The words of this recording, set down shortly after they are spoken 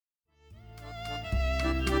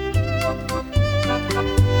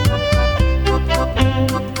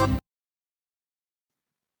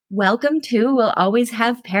Welcome to We'll Always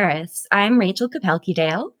Have Paris. I'm Rachel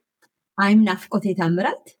Kapelky-Dale. I'm Nafkote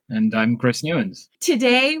Tamrat. And I'm Chris Newens.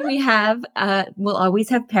 Today we have We'll Always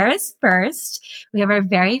Have Paris first. We have our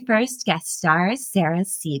very first guest star, Sarah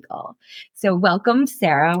Sigal. So welcome,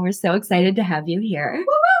 Sarah. We're so excited to have you here.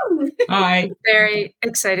 Woo-hoo! Hi. Very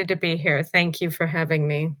excited to be here. Thank you for having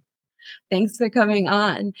me. Thanks for coming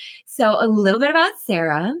on. So a little bit about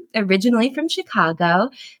Sarah. Originally from Chicago,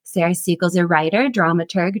 Sarah Sigal's a writer,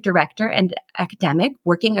 dramaturg, director, and academic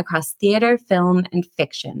working across theater, film, and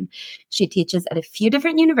fiction. She teaches at a few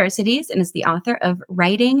different universities and is the author of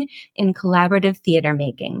Writing in Collaborative Theater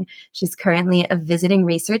Making. She's currently a visiting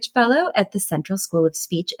research fellow at the Central School of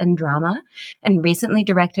Speech and Drama and recently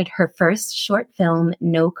directed her first short film,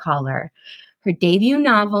 No Collar. Her debut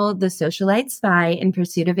novel, The Socialite Spy in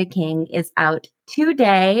Pursuit of a King, is out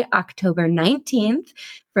today, October 19th,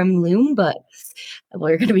 from Loom Books.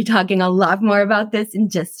 We're going to be talking a lot more about this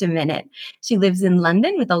in just a minute. She lives in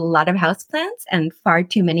London with a lot of houseplants and far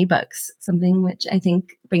too many books, something which I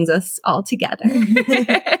think brings us all together.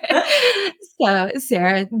 So,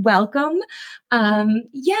 Sarah, welcome.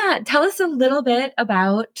 Tell us a little bit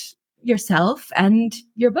about yourself and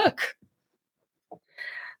your book.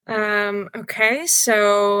 Okay,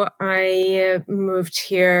 so I moved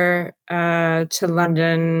here to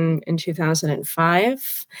London in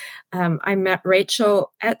 2005. I met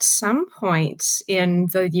Rachel at some point in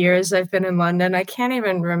the years I've been in London. I can't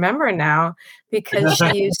even remember now because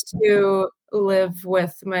she used to live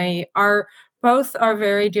with both our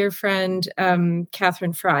very dear friend,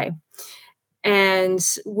 Catherine Fry. And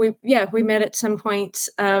we met at some point.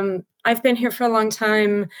 I've been here for a long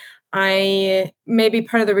time. Maybe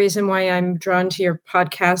part of the reason why I'm drawn to your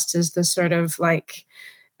podcast is the sort of like,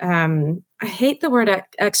 I hate the word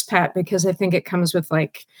expat because I think it comes with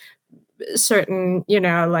like certain,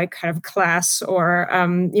 like kind of class or,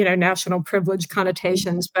 national privilege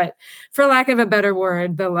connotations. But for lack of a better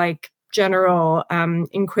word, the like general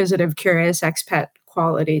inquisitive, curious expat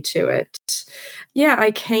quality to it. Yeah,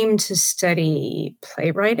 I came to study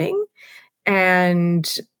playwriting and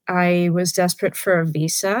I was desperate for a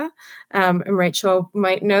visa. And Rachel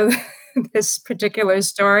might know this particular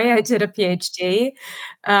story. I did a PhD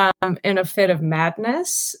in a fit of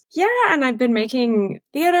madness. Yeah, and I've been making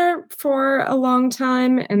theater for a long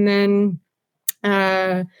time. And then,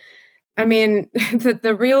 the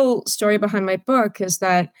real story behind my book is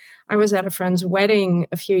that I was at a friend's wedding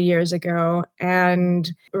a few years ago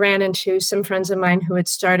and ran into some friends of mine who had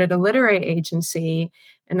started a literary agency.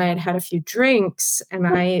 And I had had a few drinks and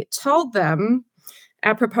I told them,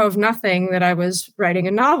 apropos of nothing, that I was writing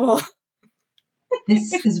a novel.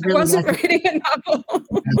 This is really I wasn't writing a novel.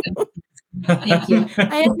 Thank you.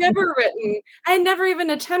 I had never even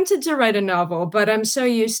attempted to write a novel, but I'm so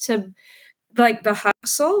used to like the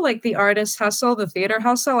hustle, like the artist hustle, the theater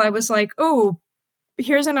hustle. I was like, oh,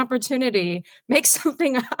 here's an opportunity. Make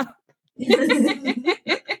something up.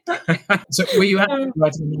 So were you actually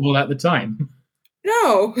writing a novel at the time?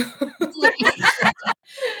 No.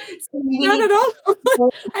 Not at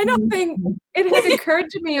all. I don't think it had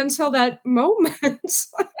occurred to me until that moment.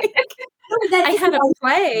 I had a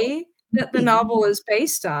play that the novel is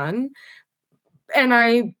based on, and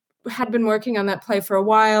I had been working on that play for a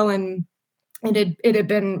while, and it had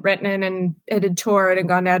been written and it had toured and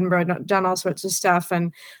gone to Edinburgh and done all sorts of stuff.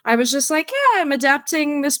 And I was just like, yeah, I'm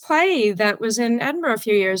adapting this play that was in Edinburgh a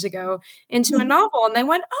few years ago into a novel. And they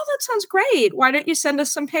went, oh, that sounds great. Why don't you send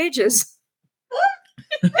us some pages?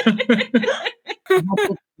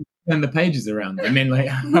 And the pages around. I mean, like,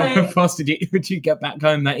 how fast did you get back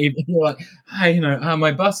home that evening? You're like, hey,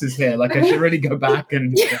 my bus is here. Like, I should really go back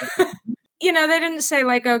and... They didn't say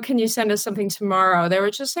like, oh, can you send us something tomorrow? They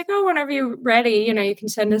were just like, oh, whenever you're ready, you can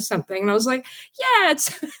send us something. And I was like, yeah,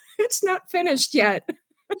 it's not finished yet.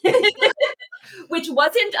 Which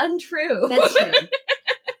wasn't untrue. That's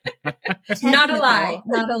true. Not a lie.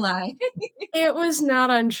 Not a lie. It was not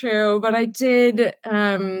untrue, but I did.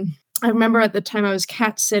 I remember at the time I was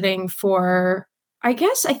cat sitting for, I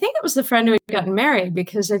think it was the friend who had gotten married,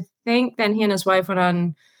 because I think then he and his wife went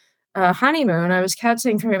on honeymoon. I was cat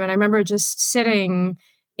sitting for him, and I remember just sitting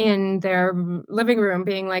in their living room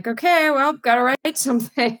being like, okay, well, gotta write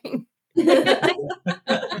something.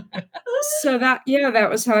 So that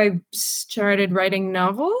was how I started writing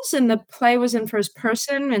novels, and the play was in first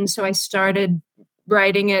person, and so I started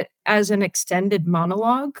writing it as an extended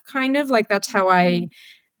monologue, kind of like that's how I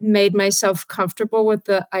made myself comfortable with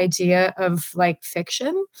the idea of like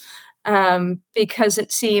fiction, because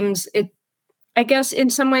I guess in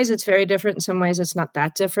some ways it's very different. In some ways it's not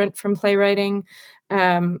that different from playwriting.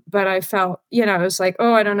 But I felt, I was like,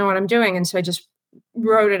 oh, I don't know what I'm doing. And so I just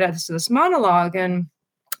wrote it as this monologue. And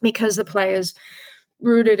because the play is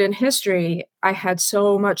rooted in history, I had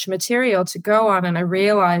so much material to go on, and I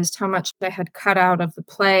realized how much I had cut out of the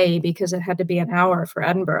play because it had to be an hour for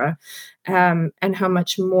Edinburgh, and how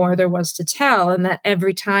much more there was to tell, and that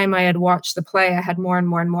every time I had watched the play, I had more and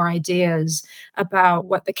more and more ideas about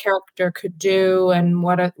what the character could do and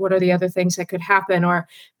what are the other things that could happen, or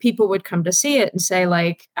people would come to see it and say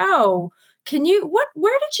like, oh,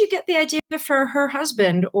 where did you get the idea for her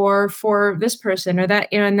husband or for this person or that,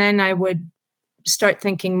 and then I would start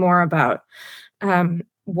thinking more about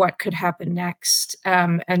what could happen next,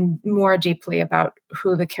 and more deeply about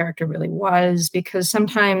who the character really was, because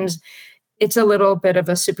sometimes it's a little bit of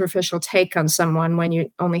a superficial take on someone when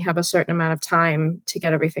you only have a certain amount of time to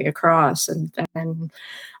get everything across. And then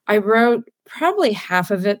I wrote probably half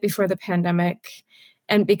of it before the pandemic.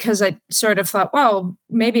 And because I sort of thought, well,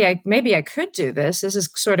 maybe I could do this. This is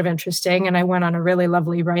sort of interesting. And I went on a really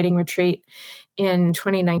lovely writing retreat in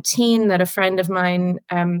 2019 that a friend of mine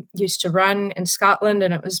used to run in Scotland.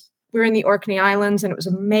 And we were in the Orkney Islands, and it was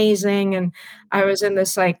amazing. And I was in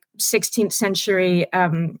this like 16th century,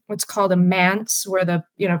 what's called a manse, where the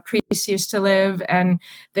priests used to live. And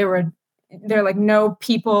there were like no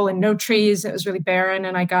people and no trees. It was really barren.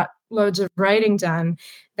 And I got loads of writing done.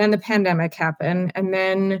 Then the pandemic happened. And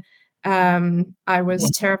then I was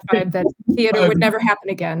terrified that theater would never happen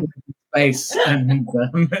again. Space, and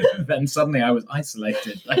then suddenly I was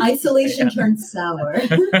isolated. Isolation turned sour.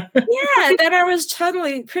 Yeah, then I was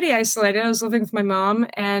totally pretty isolated. I was living with my mom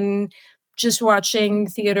and just watching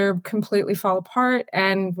theater completely fall apart,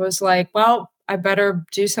 and was like, well, I better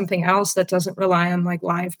do something else that doesn't rely on like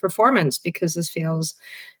live performance, because this feels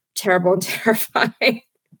terrible and terrifying.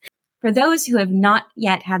 For those who have not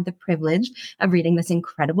yet had the privilege of reading this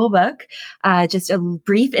incredible book, just a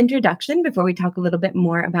brief introduction before we talk a little bit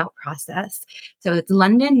more about process. So it's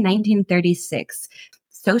London, 1936.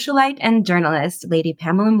 Socialite and journalist Lady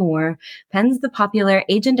Pamela Moore pens the popular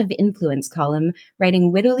Agent of Influence column,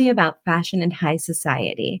 writing wittily about fashion and high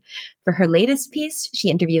society. For her latest piece, she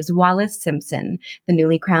interviews Wallis Simpson, the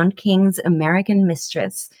newly crowned king's American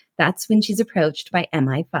mistress. That's when she's approached by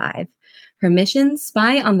MI5. Her mission: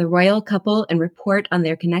 spy on the royal couple and report on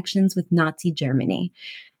their connections with Nazi Germany.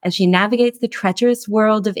 As she navigates the treacherous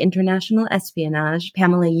world of international espionage,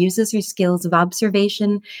 Pamela uses her skills of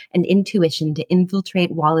observation and intuition to infiltrate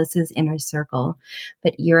Wallis's inner circle.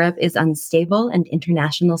 But Europe is unstable, and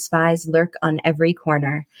international spies lurk on every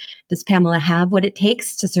corner. Does Pamela have what it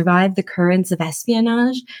takes to survive the currents of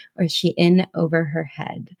espionage, or is she in over her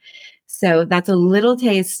head? So that's a little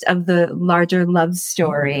taste of the larger love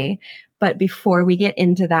story. But before we get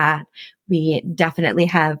into that, we definitely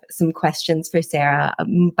have some questions for Sarah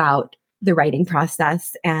about the writing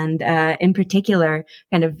process, and in particular,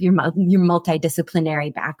 kind of your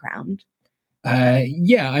multidisciplinary background.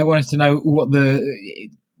 I wanted to know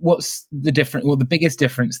what's the biggest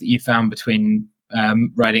difference that you found between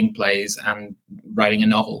writing plays and writing a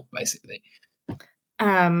novel, basically.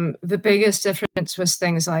 The biggest difference was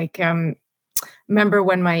things like, remember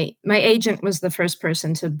when my agent was the first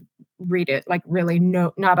person to read it, like really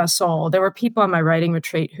not a soul. There were people on my writing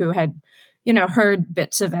retreat who had, heard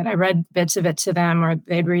bits of it. I read bits of it to them, or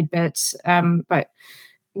they'd read bits. But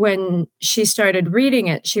when she started reading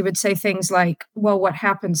it, she would say things like, well, what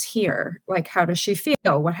happens here? Like, how does she feel?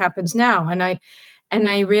 What happens now? And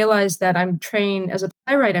I realized that I'm trained as a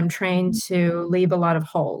playwright, I'm trained to leave a lot of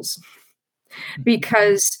holes,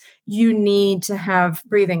 because you need to have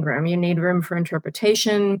breathing room. You need room for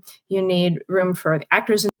interpretation. You need room for the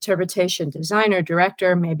actor's interpretation, designer,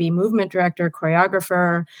 director, maybe movement director,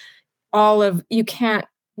 choreographer.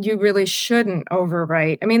 You really shouldn't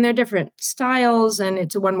overwrite. I mean, they're different styles, and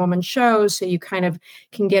it's a one-woman show, so you kind of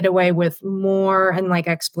can get away with more and like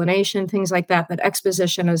explanation, things like that. But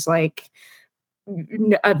exposition is like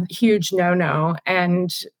a huge no-no.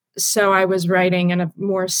 And so I was writing in a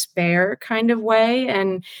more spare kind of way,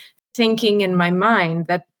 and thinking in my mind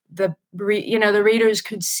that the readers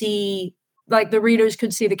could see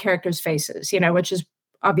the characters' faces, which is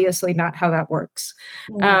obviously not how that works.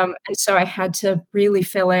 And so I had to really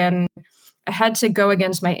fill in. I had to go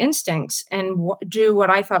against my instincts and do what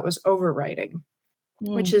I thought was overwriting,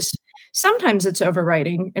 which is sometimes it's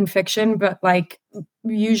overwriting in fiction, but like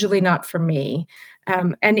usually not for me.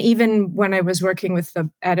 And even when I was working with the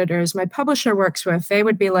editors my publisher works with, they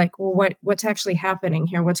would be like, well, what's actually happening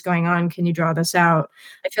here? What's going on? Can you draw this out?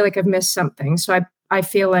 I feel like I've missed something. So I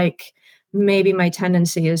feel like maybe my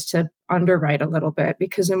tendency is to underwrite a little bit,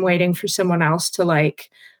 because I'm waiting for someone else to like,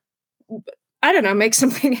 I don't know, make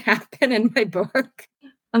something happen in my book.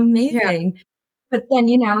 Amazing. But then,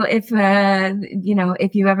 if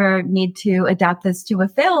you ever need to adapt this to a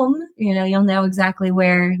film, you'll know exactly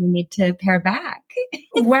where you need to pare back.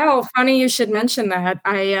 Well, funny you should mention that.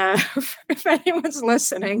 If anyone's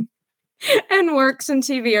listening and works in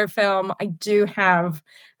TV or film, I do have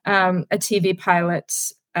a TV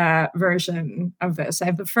pilot's version of this. I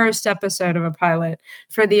have the first episode of a pilot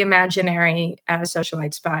for the Imaginary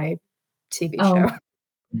Socialite Spy TV show.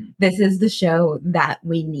 This is the show that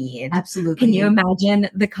we need. Absolutely. Can you imagine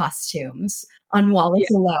the costumes on Wallis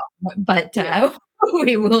alone? But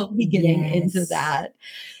we will be getting into that.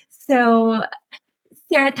 So,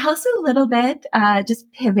 Sarah, tell us a little bit, just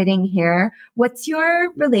pivoting here. What's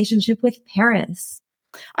your relationship with Paris?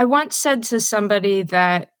 I once said to somebody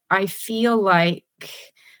that I feel like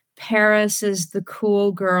Paris is the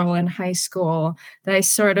cool girl in high school that I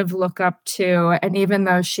sort of look up to. And even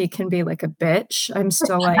though she can be like a bitch, I'm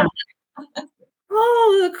still like,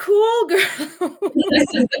 oh, the cool girl.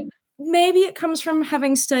 Maybe it comes from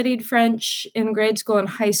having studied French in grade school and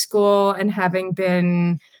high school and having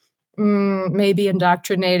been maybe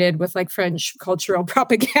indoctrinated with like French cultural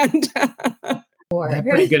propaganda. They're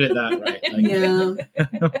pretty good at that, right?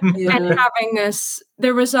 And having this,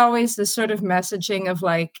 there was always this sort of messaging of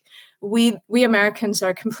like, we Americans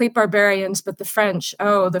are complete barbarians, but the French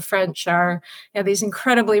are these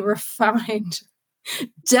incredibly refined,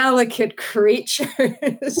 delicate creatures.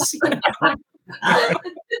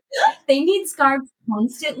 They need scarves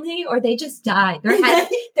constantly, or they just die.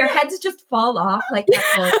 Their heads just fall off like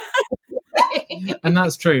that. And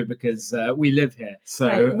that's true because we live here.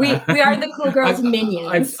 So we are the cool girls'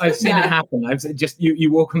 minions. I've seen it happen. I've just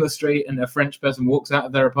you walk on the street and a French person walks out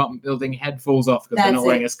of their apartment building, head falls off because they're not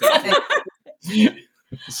wearing a scarf.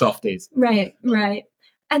 Softies. Right.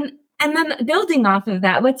 And then building off of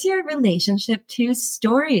that, what's your relationship to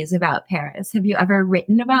stories about Paris? Have you ever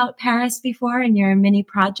written about Paris before in your mini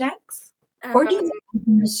projects? Or do you know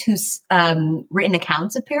who's written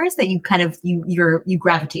accounts of Paris that you kind of you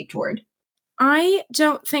gravitate toward? I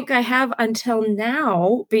don't think I have until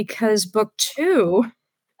now because book 2,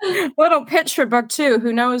 little pitch for book 2,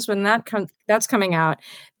 who knows when that's coming out.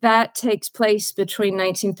 That takes place between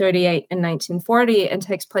 1938 and 1940 and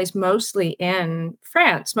takes place mostly in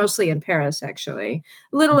France, mostly in Paris, actually.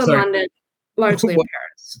 A little in London, largely in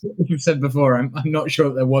Paris. You've said before, I'm not sure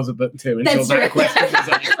that there was a book 2 until that question was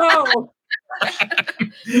asked. Oh.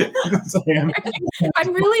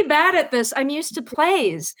 I'm really bad at this. I'm used to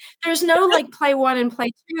plays. There's no like play 1 and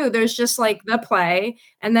play 2. There's just like the play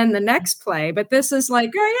and then the next play. But this is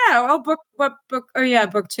like, book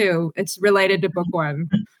 2. It's related to book 1.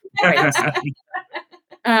 Right.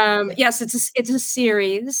 Yes, it's a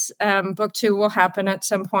series. Book 2 will happen at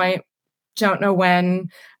some point. Don't know when.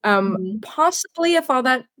 Possibly, if all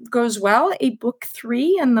that goes well, a book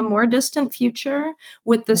 3 in the more distant future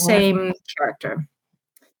with the same character.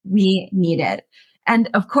 We need it. And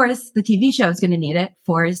of course, the TV show is going to need it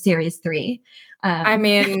for series 3. I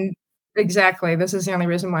mean, exactly. This is the only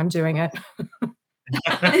reason why I'm doing it.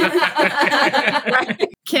 Right.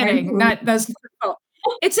 Kidding.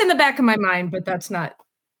 It's in the back of my mind, but that's not.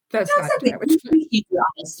 Exactly. Your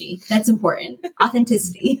honesty. That's important.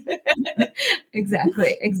 Authenticity.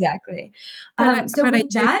 Exactly. But I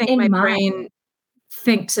do think my brain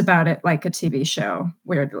thinks about it like a TV show,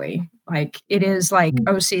 weirdly. Like it is like,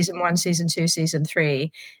 season 1, season 2, season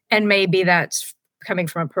 3. And maybe that's coming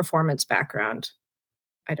from a performance background.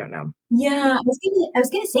 I don't know. Yeah, I was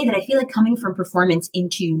gonna say that I feel like coming from performance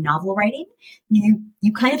into novel writing,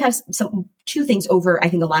 you kind of have two things over, I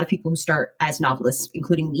think, a lot of people who start as novelists,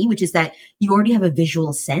 including me, which is that you already have a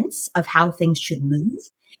visual sense of how things should move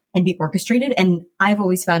and be orchestrated. And I've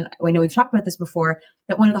always found, I know we've talked about this before,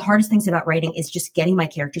 that one of the hardest things about writing is just getting my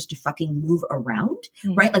characters to fucking move around,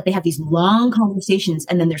 right? Like they have these long conversations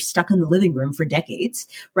and then they're stuck in the living room for decades,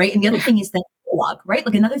 right? And the other thing is that dialogue, right?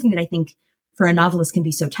 Like another thing that I think for a novelist can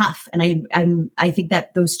be so tough. And I think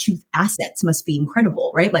that those two assets must be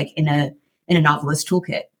incredible, right? Like in a novelist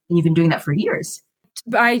toolkit. And you've been doing that for years.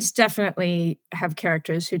 I definitely have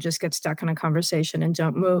characters who just get stuck in a conversation and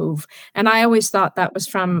don't move. And I always thought that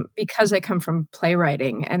was because I come from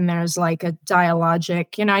playwriting and there's like a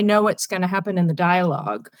dialogic, I know what's going to happen in the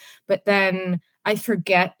dialogue, but then I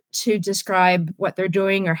forget to describe what they're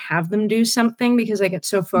doing or have them do something because I get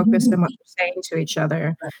so focused on what they're saying to each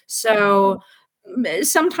other. So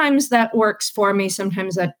sometimes that works for me.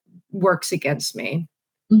 Sometimes that works against me.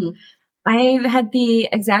 Mm-hmm. I've had the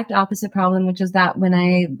exact opposite problem, which is that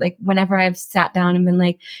whenever I've sat down and been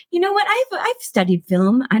like, you know what, I've studied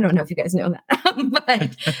film. I don't know if you guys know that,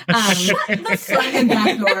 but the front and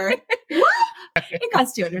back door. It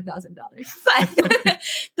cost $200,000. But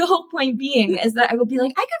the whole point being is that I would be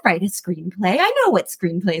like, I could write a screenplay. I know what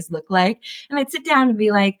screenplays look like. And I'd sit down and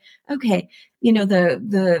be like, okay,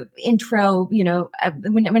 the intro,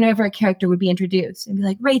 whenever a character would be introduced, and be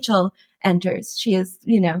like, Rachel enters. She is,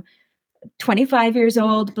 25 years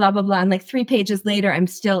old, blah, blah, blah. And like 3 pages later, I'm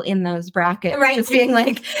still in those brackets. Right. Just being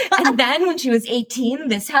like, and then when she was 18,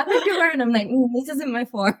 this happened to her. And I'm like, this isn't my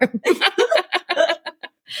form.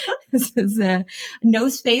 This is no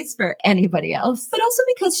space for anybody else. But also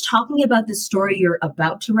because talking about the story you're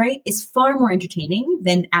about to write is far more entertaining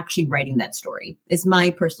than actually writing that story, is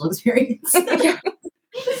my personal experience.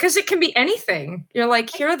 Because it can be anything. You're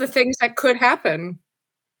like, here are the things that could happen.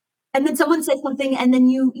 And then someone says something, and then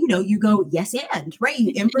you go, yes, and, right?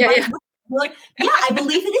 You improvise. Yeah. You're like, yeah, I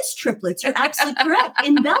believe it is triplets. You're absolutely correct,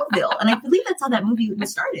 in Belleville. And I believe that's how that movie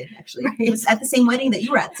was started, actually. Right. It was at the same wedding that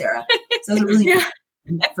you were at, Sarah. So it was really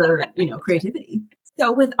for, creativity.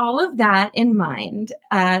 So with all of that in mind,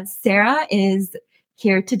 Sarah is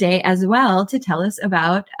here today as well to tell us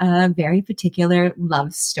about a very particular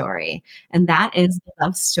love story. And that is the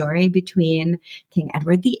love story between King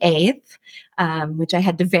Edward VIII, which I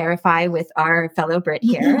had to verify with our fellow Brit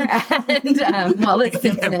here, and Wallis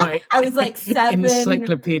Simpson. I was like 7.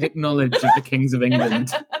 Encyclopedic knowledge of the kings of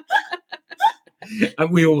England.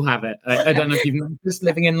 And we all have it. I don't know if you've noticed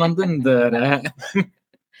living in London that...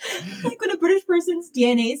 Like when a British person's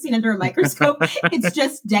DNA is seen under a microscope, it's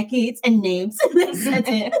just decades and names. That's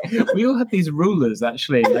it. We all have these rulers,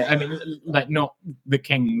 actually. Like not the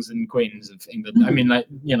kings and queens of England. I mean,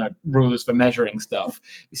 rulers for measuring stuff.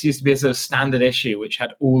 This used to be a sort of standard issue, which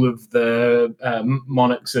had all of the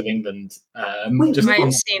monarchs of England. Wait, I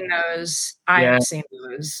have seen those. I have seen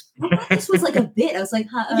those. This was like a bit. I was like,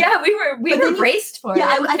 yeah, we were braced for it.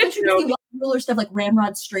 Yeah, I thought you were thinking ruler stuff like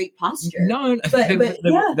ramrod straight posture. No,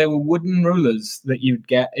 there were wooden rulers that you'd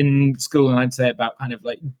get in school, and I'd say about kind of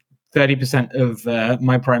like 30% of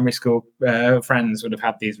my primary school friends would have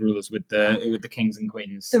had these rulers with the kings and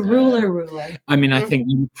queens. The ruler. I mean, I think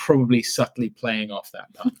you were probably subtly playing off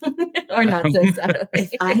that part. Or not so subtly.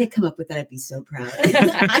 If I had come up with that, I'd be so proud.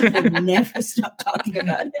 I would never stop talking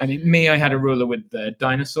about it. I mean, I had a ruler with the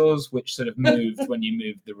dinosaurs, which sort of moved when you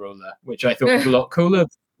moved the ruler, which I thought was a lot cooler.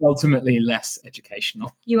 Ultimately less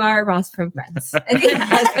educational. You are Ross from Friends,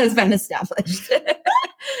 as has been established.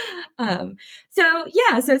 So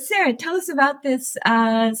Sarah, tell us about this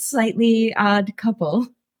slightly odd couple.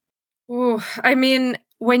 Ooh, I mean,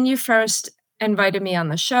 when you first invited me on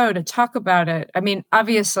the show to talk about it, I mean,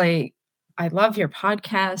 obviously, I love your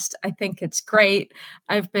podcast. I think it's great.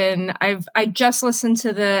 I just listened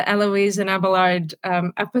to the Eloise and Abelard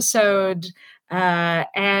episode. So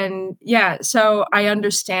I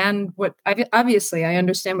understand I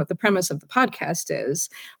understand what the premise of the podcast is,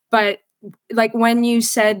 but like when you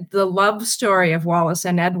said the love story of Wallis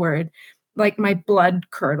and Edward, like my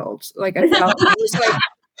blood curdled. Like I felt, I was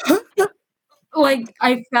like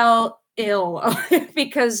I felt ill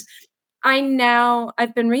because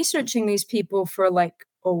I've been researching these people for like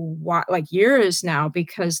a while, like years now,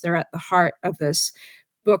 because they're at the heart of this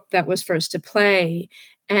book that was first to play.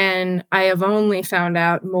 And I have only found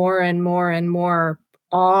out more and more and more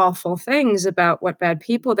awful things about what bad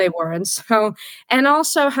people they were. And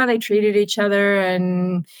also how they treated each other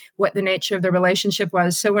and what the nature of the relationship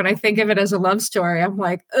was. So when I think of it as a love story, I'm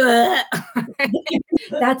like, ugh.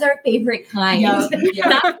 That's our favorite kind.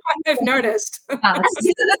 Yeah. I've noticed.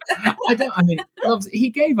 He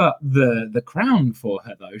gave up the crown for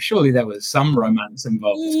her, though. Surely there was some romance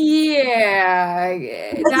involved. Yeah,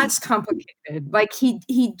 that's complicated. Like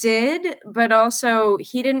he did, but also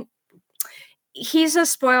he didn't. He was a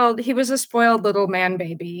spoiled little man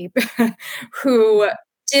baby who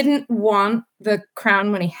didn't want the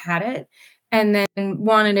crown when he had it and then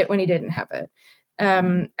wanted it when he didn't have it.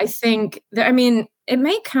 I think it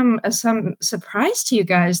may come as some surprise to you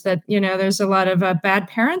guys that, there's a lot of bad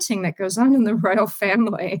parenting that goes on in the royal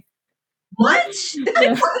family. What?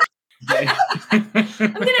 I'm going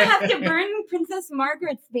to have to burn Princess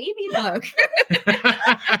Margaret's baby book.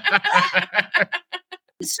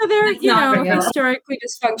 So they're, historically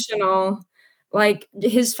dysfunctional. Like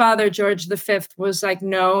his father, George V, was like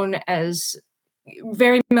known as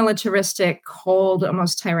very militaristic, cold,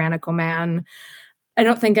 almost tyrannical man. I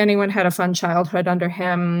don't think anyone had a fun childhood under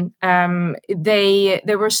him. There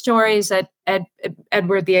were stories that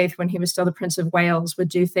Edward VIII, when he was still the Prince of Wales, would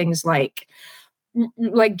do things like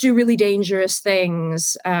do really dangerous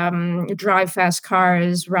things, drive fast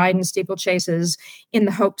cars, ride in steeplechases, in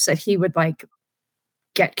the hopes that he would like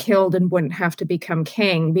get killed and wouldn't have to become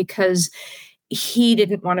king, because he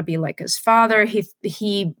didn't want to be like his father.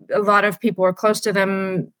 A lot of people who were close to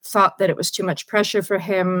them thought that it was too much pressure for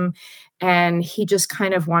him. And he just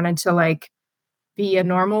kind of wanted to like be a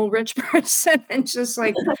normal rich person and just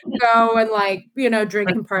like go and like, drink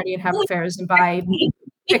and party and have affairs and buy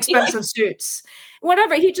expensive suits,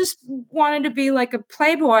 whatever. He just wanted to be like a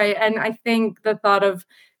playboy. And I think the thought of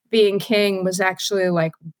being king was actually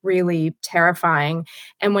like really terrifying.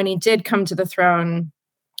 And when he did come to the throne,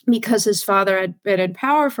 because his father had been in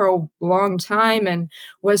power for a long time and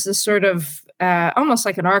was the sort of almost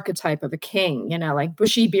like an archetype of a king, like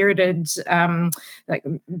bushy bearded, like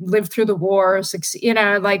lived through the wars,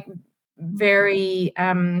 like very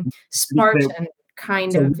Spartan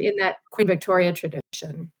kind of in that Queen Victoria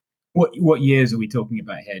tradition. What years are we talking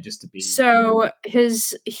about here? Just to be so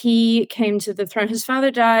he came to the throne. His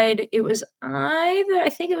father died. It was I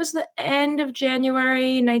think it was the end of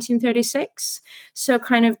January 1936. So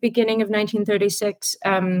kind of beginning of 1936.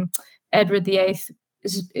 Edward VIII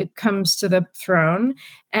it comes to the throne,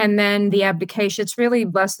 and then the abdication. It's really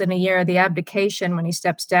less than a year. The abdication when he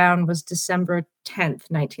steps down was December 10th,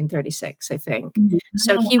 1936. I think.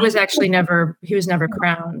 So he was actually never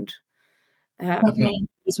crowned. Any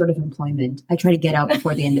sort of employment. I try to get out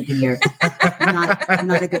before the end of the year.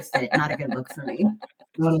 Not a good fit. Not a good look for me.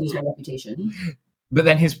 I want to lose my reputation. But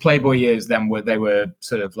then his Playboy years, then they were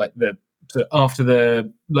sort of like after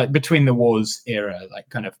the like between the wars era, like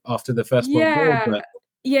kind of after the First World War. But...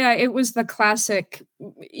 Yeah, it was the classic.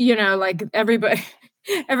 Like everybody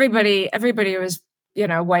was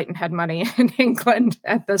white and had money in England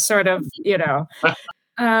at the sort of he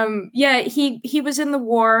was in the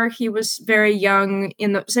war. He was very young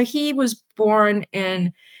so he was born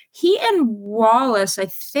he and Wallis, I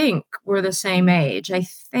think, were the same age. I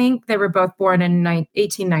think they were both born in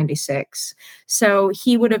 1896. So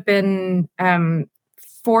he would have been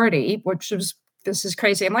 40, this is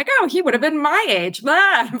crazy. I'm like, oh, he would have been my age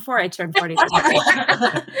before I turned 40.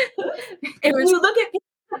 When you look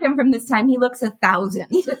at him from this time, he looks 1,000.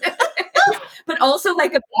 But also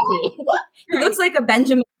like a baby. He looks like a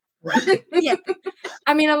Benjamin. Yeah.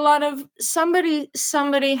 I mean, a lot of somebody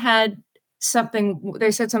had something. They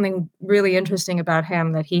said something really interesting about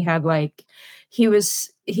him, that he had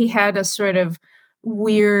he had a sort of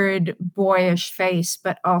weird boyish face,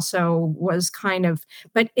 but also was kind of,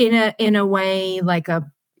 but in a way like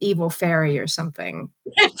a evil fairy or something.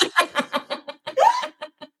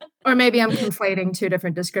 Or maybe I'm conflating two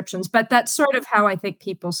different descriptions, but that's sort of how I think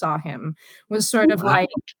people saw him, was sort of like...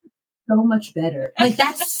 So much better. Like,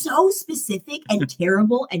 that's so specific and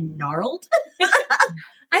terrible and gnarled.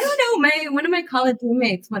 I don't know. One of my college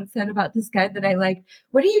roommates once said about this guy that I like,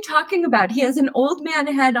 what are you talking about? He has an old man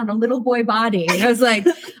head on a little boy body. And I was like,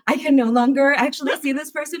 I can no longer actually see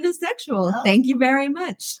this person as sexual. Oh. Thank you very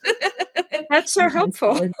much. That's so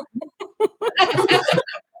helpful.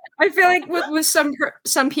 I feel like with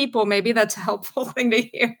some people, maybe that's a helpful thing to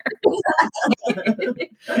hear.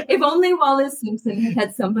 If only Wallis Simpson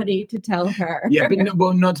had somebody to tell her. Yeah,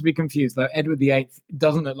 but not to be confused, though. Edward VIII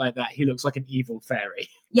doesn't look like that. He looks like an evil fairy.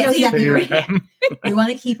 Yes, we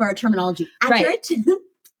want to keep our terminology accurate.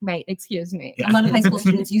 Right, excuse me. Yeah. A lot of high school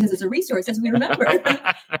students use this as a resource, as we remember,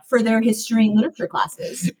 for their history and literature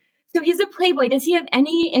classes. So he's a playboy. Does he have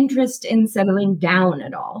any interest in settling down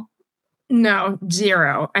at all? No,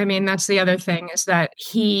 zero. I mean, that's the other thing, is that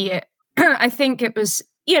I think it was,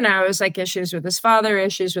 it was like issues with his father,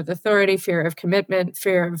 issues with authority, fear of commitment,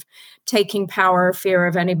 fear of taking power, fear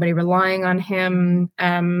of anybody relying on him,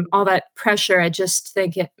 all that pressure. I just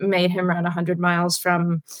think it made him run 100 miles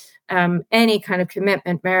from any kind of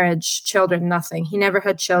commitment, marriage, children, nothing. He never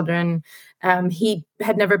had children. He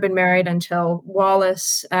had never been married until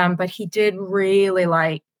Wallis, but he did really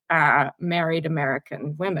like married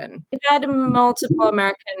American women. He had multiple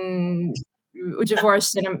American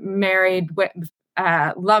divorced and married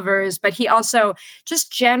lovers, but he also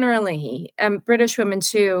just generally, British women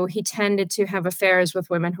too, he tended to have affairs with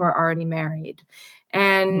women who are already married.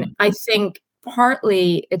 And I think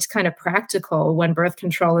partly it's kind of practical when birth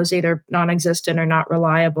control is either non-existent or not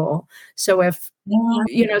reliable. So if,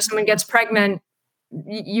 someone gets pregnant,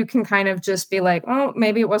 you can kind of just be like, oh,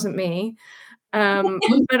 maybe it wasn't me.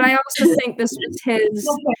 But I also think this was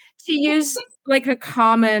to use like a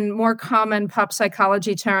more common pop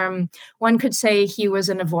psychology term, one could say he was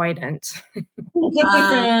an avoidant.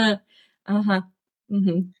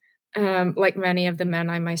 Like many of the men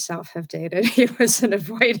I myself have dated, he was an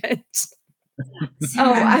avoidant.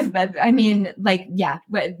 I mean, like, yeah,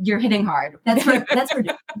 you're hitting hard. That's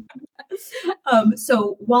ridiculous.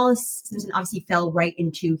 So Wallis Simpson obviously fell right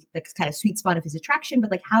into the kind of sweet spot of his attraction,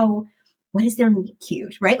 but like how what is their meet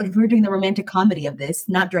cute, right? Like if we were doing the romantic comedy of this,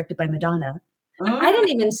 not directed by Madonna. I didn't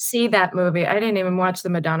even see that movie. I didn't even watch the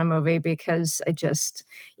Madonna movie because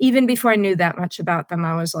even before I knew that much about them,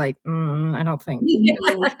 I was like, I don't think.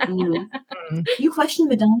 You question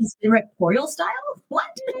Madonna's directorial style? What?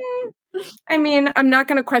 I mean, I'm not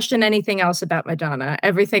going to question anything else about Madonna.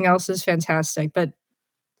 Everything else is fantastic, but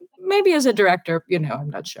maybe as a director, I'm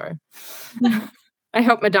not sure. I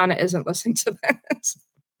hope Madonna isn't listening to this.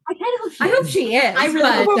 I hope she is. I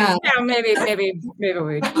really yeah, maybe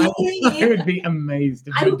we. I would be amazed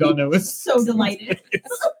if Madonna was so delighted.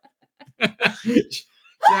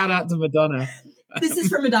 Shout out to Madonna. This is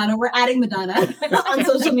for Madonna. We're adding Madonna on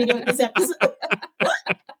social media with this episode.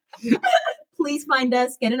 Please find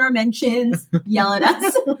us, get in our mentions, yell at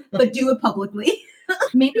us, but do it publicly.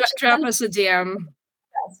 Maybe drop us a DM.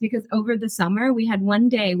 Because over the summer, we had one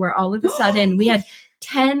day where all of a sudden we had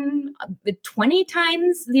 10, 20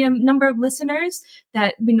 times the number of listeners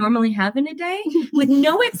that we normally have in a day with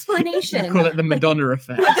no explanation. I call it the Madonna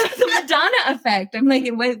effect. The Madonna effect. I'm like,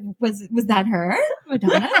 was that her?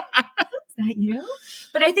 Madonna? Is that you?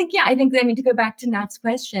 But I think to go back to Nat's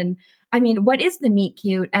question, I mean, what is the meet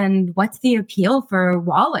cute and what's the appeal for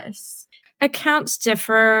Wallis? Accounts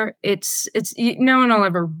differ. It's no one will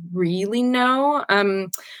ever really know.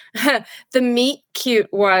 The meet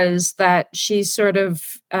cute was that she sort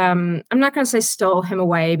of, I'm not going to say stole him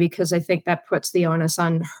away because I think that puts the onus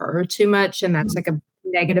on her too much. And that's like a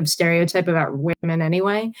negative stereotype about women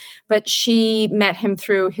anyway. But she met him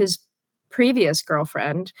through his previous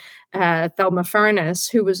girlfriend, Thelma Furness,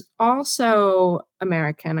 who was also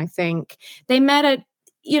American, I think. They met at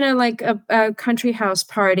like a country house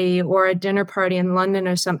party or a dinner party in London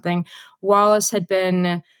or something. Wallis had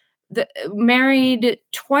been married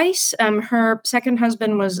twice. Her second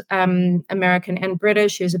husband was American and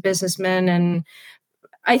British. He was a businessman. And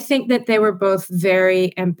I think that they were both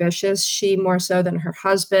very ambitious, she more so than her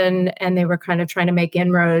husband. And they were kind of trying to make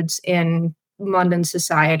inroads in London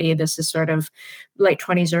society. This is sort of late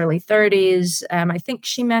 20s, early 30s. I think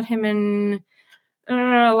she met him in...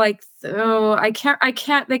 I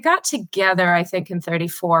can't, they got together, I think in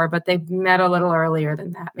 34, but they met a little earlier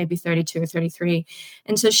than that, maybe 32 or 33.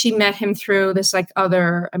 And so she met him through this like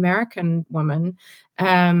other American woman.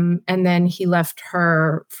 And then he left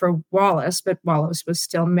her for Wallis, but Wallis was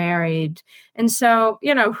still married. And so,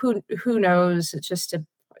 who knows? It's just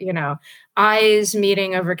eyes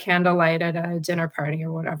meeting over candlelight at a dinner party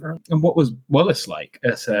or whatever. And what was Wallis like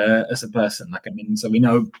as a person? Like, I mean, so we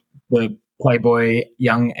know the Playboy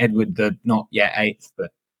young Edward, the not yet eighth, but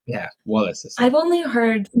yeah, Wallis. I've only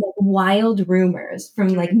heard wild rumors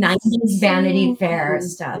from like 90s Vanity Fair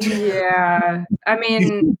stuff. Yeah, I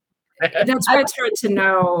mean, that's why it's hard to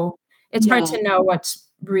know. It's hard to know what's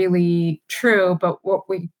really true, but what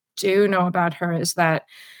we do know about her is that,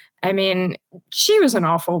 I mean, she was an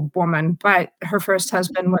awful woman, but her first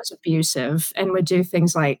husband was abusive and would do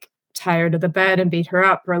things like tie her to the bed and beat her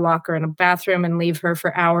up or lock her in a bathroom and leave her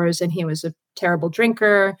for hours. And he was a terrible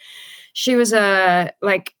drinker. She was a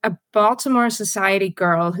Baltimore society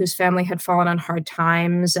girl whose family had fallen on hard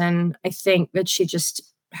times. And I think that she just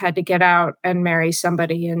had to get out and marry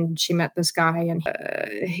somebody. And she met this guy, and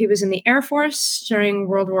he was in the Air Force during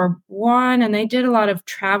World War I, and they did a lot of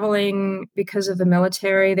traveling because of the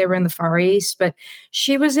military. They were in the Far East, but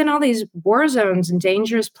she was in all these war zones and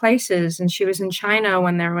dangerous places. And she was in China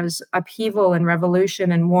when there was upheaval and revolution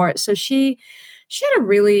and war. So she had a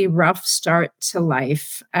really rough start to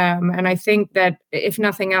life. And I think that if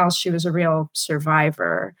nothing else, she was a real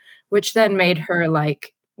survivor, which then made her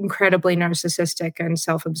like incredibly narcissistic and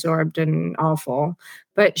self-absorbed and awful.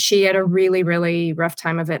 But she had a really, really rough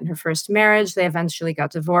time of it in her first marriage. They eventually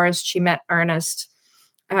got divorced. She met Ernest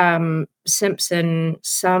Simpson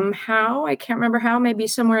somehow. I can't remember how, maybe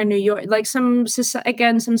somewhere in New York, like some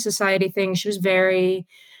society thing.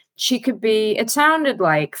 She could be, it sounded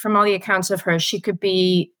like from all the accounts of her, she could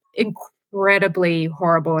be incredibly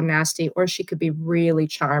horrible and nasty, or she could be really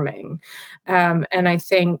charming. And I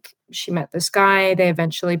think she met this guy. They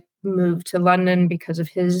eventually moved to London because of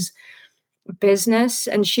his business.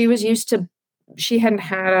 And she hadn't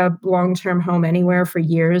had a long-term home anywhere for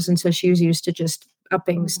years. And so she was used to just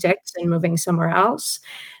upping sticks and moving somewhere else.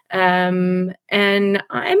 And I mean,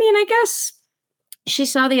 I guess she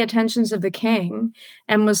saw the attentions of the king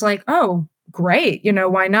and was like, oh, great,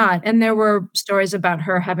 why not? And there were stories about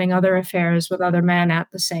her having other affairs with other men at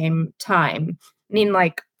the same time. I mean,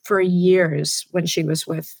 like for years when she was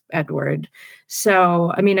with Edward.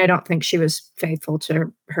 So, I mean, I don't think she was faithful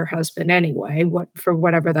to her husband anyway, for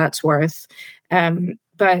whatever that's worth.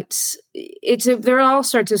 But but there are all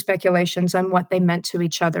sorts of speculations on what they meant to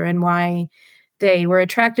each other and why they were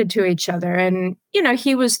attracted to each other. And,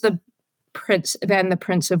 he was the Prince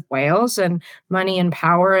of Wales, and money and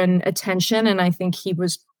power and attention. And I think he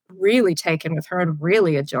was really taken with her and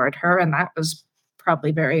really adored her. And that was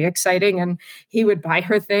probably very exciting. And he would buy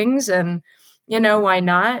her things, and, why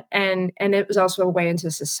not? And it was also a way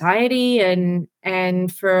into society,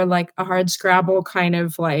 and for like a hardscrabble kind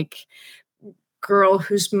of like girl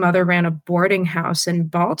whose mother ran a boarding house in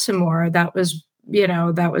Baltimore, that was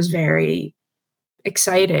very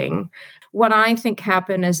exciting. What I think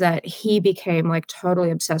happened is that he became like totally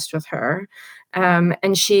obsessed with her.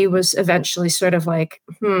 And she was eventually sort of like,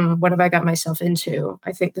 what have I got myself into?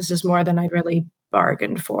 I think this is more than I really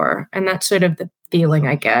bargained for. And that's sort of the feeling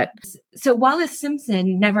I get. So Wallis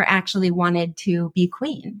Simpson never actually wanted to be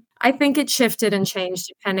queen. I think it shifted and changed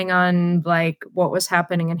depending on like what was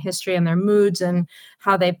happening in history and their moods and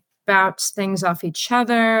how they bounced things off each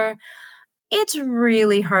other. It's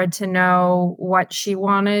really hard to know what she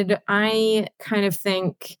wanted. I kind of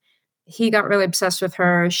think he got really obsessed with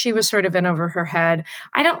her. She was sort of in over her head.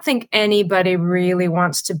 I don't think anybody really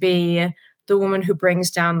wants to be the woman who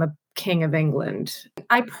brings down the King of England.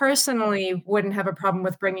 I personally wouldn't have a problem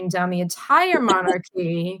with bringing down the entire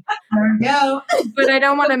monarchy. There we go. But I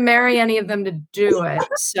don't want to marry any of them to do it.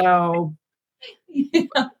 So,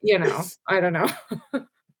 I don't know.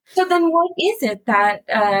 So then what is it that,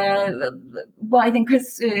 I think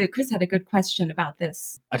Chris had a good question about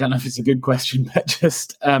this. I don't know if it's a good question, but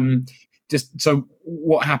just so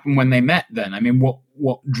what happened when they met then? I mean,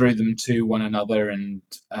 what drew them to one another and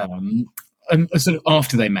sort of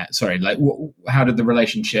after they met, sorry, like how did the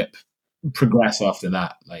relationship progress after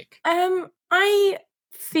that? Like, I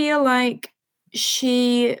feel like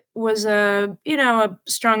she was a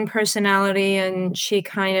strong personality, and she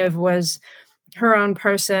kind of was her own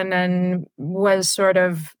person and was sort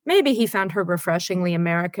of, maybe he found her refreshingly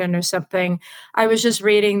American or something. I was just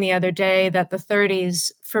reading the other day that the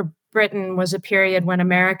 30s for Britain was a period when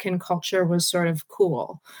American culture was sort of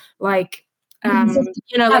cool. Like,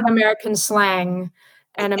 like American slang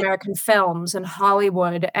and American films and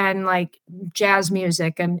Hollywood and like jazz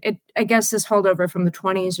music. And I guess this holdover from the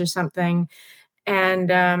 20s or something.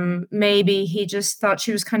 And maybe he just thought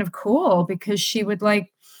she was kind of cool because she would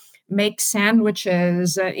like make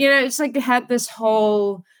sandwiches. It's like they had this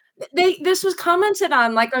whole. This was commented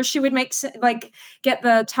on, like, she would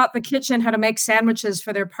taught the kitchen how to make sandwiches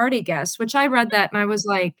for their party guests. Which I read that and I was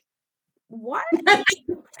like, what?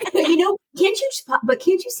 Can't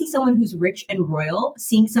you see someone who's rich and royal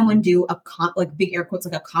seeing someone do like big air quotes,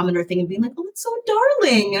 like a commoner thing and being like, oh, it's so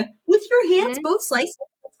darling with your hands both sliced.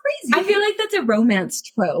 That's crazy. I feel like that's a romance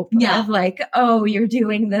trope of like, oh, you're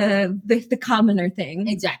doing the commoner thing.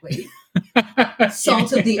 Exactly.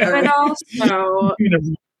 Salt of the earth. But also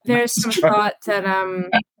there's some thought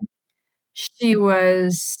that she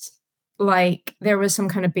was like, there was some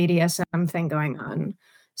kind of BDSM thing going on.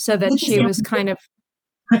 So that she was kind of,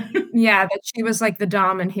 that she was like the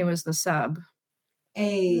dom and he was the sub.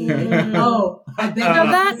 I bet. So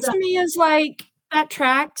that to me is like, that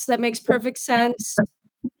tracks. That makes perfect sense.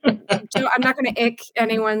 I'm not going to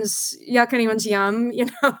yuck anyone's yum,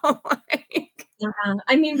 like.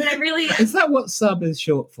 I mean, but it really is that what sub is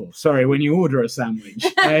short for? Sorry, when you order a sandwich.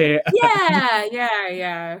 Yeah.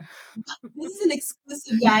 This is an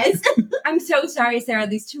exclusive, guys. I'm so sorry, Sarah.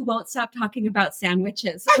 These two won't stop talking about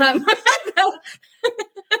sandwiches.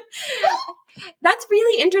 That's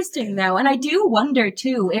really interesting, though, and I do wonder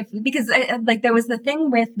too because there was the thing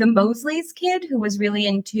with the Mosley's kid who was really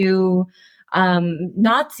into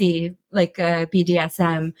Nazi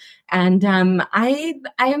BDSM, and I'm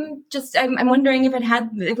wondering if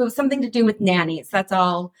it was something to do with nannies. That's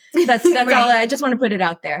all. That's right. All. I just want to put it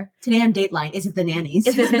out there. Today on Dateline, is it the nannies?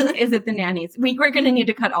 Is it the nannies? We're going to need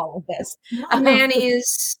to cut all of this.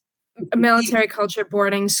 Nannies, military culture,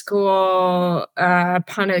 boarding school,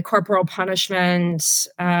 corporal punishment,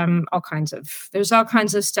 there's all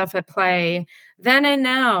kinds of stuff at play then and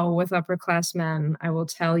now with upper class men. I will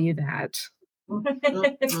tell you that.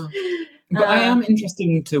 But I am interested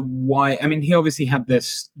into why. I mean, he obviously had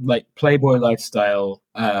this like playboy lifestyle,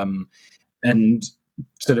 and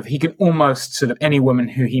sort of he can almost sort of any woman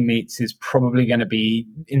who he meets is probably going to be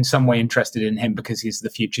in some way interested in him because he's the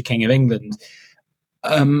future King of England.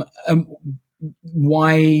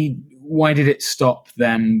 Why did it stop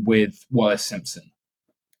then with Wallis Simpson?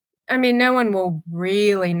 I mean, no one will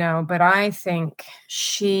really know, but I think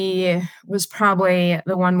she was probably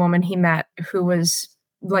the one woman he met who was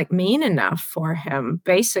like mean enough for him,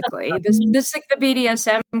 basically. This like the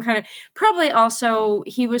BDSM kind of, probably also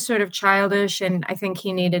he was sort of childish, and I think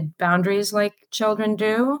he needed boundaries like children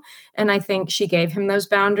do. And I think she gave him those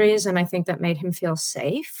boundaries, and I think that made him feel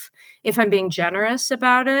safe, if I'm being generous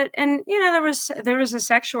about it. And there was a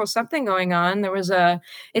sexual something going on. There was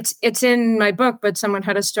it's in my book, but someone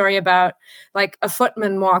had a story about like a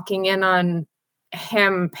footman walking in on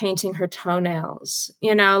him painting her toenails,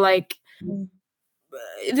 like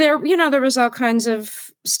there was all kinds of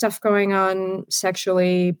stuff going on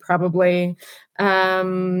sexually, probably.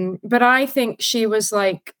 But I think she was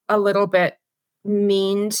like a little bit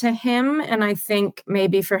mean to him. And I think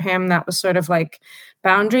maybe for him that was sort of like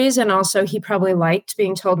boundaries. And also he probably liked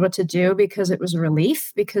being told what to do because it was a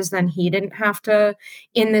relief, because then he didn't have to,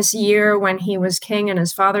 in this year when he was king and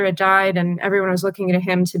his father had died and everyone was looking at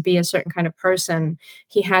him to be a certain kind of person,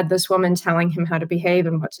 he had this woman telling him how to behave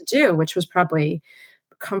and what to do, which was probably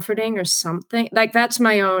comforting or something. Like, that's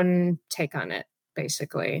my own take on it,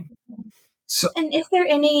 basically. So, and is there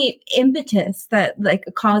any impetus that like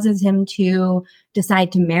causes him to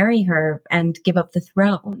decide to marry her and give up the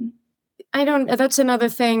throne? That's another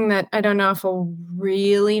thing that I don't know if I'll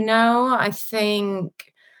really know. I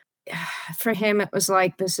think for him, it was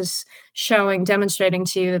like, this is demonstrating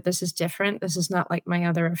to you that this is different. This is not like my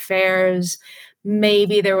other affairs.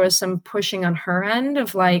 Maybe there was some pushing on her end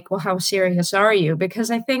of like, well, how serious are you?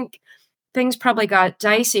 Because I think things probably got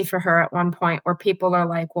dicey for her at one point where people are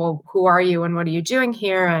like, well, who are you and what are you doing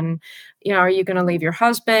here? And, are you going to leave your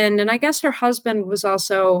husband? And I guess her husband was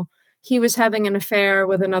also, he was having an affair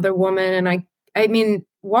with another woman. And I mean,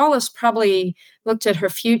 Wallis probably looked at her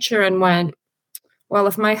future and went, well,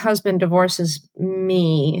 if my husband divorces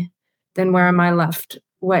me, then where am I left?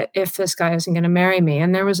 What if this guy isn't going to marry me?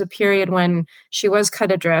 And there was a period when she was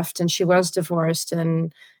cut adrift and she was divorced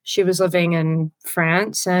and she was living in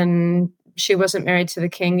France and she wasn't married to the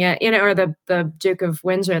king yet, or the Duke of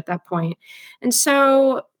Windsor at that point. And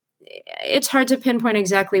so it's hard to pinpoint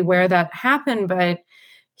exactly where that happened, but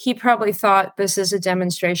he probably thought, this is a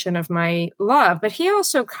demonstration of my love. But he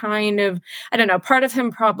also kind of, I don't know, part of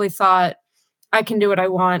him probably thought, I can do what I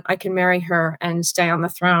want. I can marry her and stay on the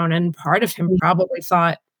throne. And part of him probably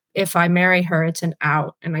thought, if I marry her, it's an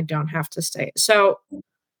out and I don't have to stay. So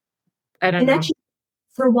I don't know. Actually,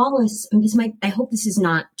 for Wallis, I hope this is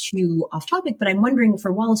not too off topic, but I'm wondering,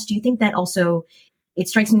 for Wallis, do you think that also, it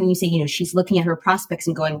strikes me when you say, she's looking at her prospects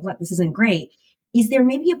and going, what, this isn't great. Is there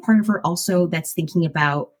maybe a part of her also that's thinking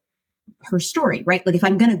about her story, right? Like, if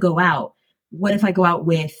I'm going to go out, what if I go out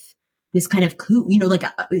with this kind of coup,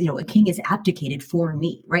 a king is abdicated for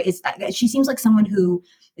me, right? She seems like someone who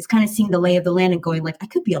is kind of seeing the lay of the land and going like, I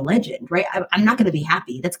could be a legend, right? I'm not going to be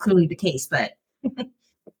happy. That's clearly the case, but.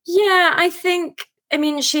 Yeah, I think,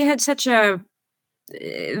 she had such a,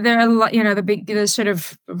 there are a lot, the sort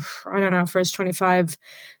of, I don't know, first 25,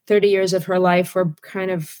 30 years of her life were kind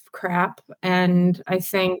of crap. And I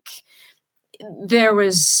think there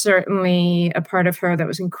was certainly a part of her that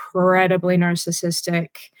was incredibly narcissistic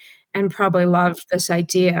and probably loved this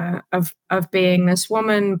idea of being this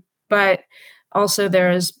woman, but also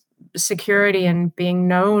there's security in being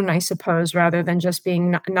known, I suppose, rather than just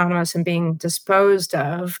being anonymous and being disposed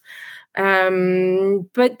of.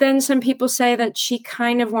 But then some people say that she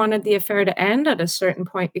kind of wanted the affair to end at a certain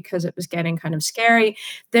point because it was getting kind of scary.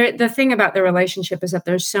 The thing about the relationship is that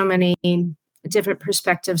there's so many different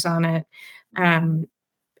perspectives on it.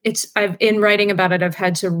 In writing about it, I've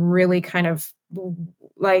had to really kind of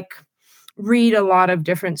like read a lot of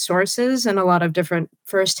different sources and a lot of different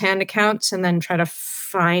firsthand accounts and then try to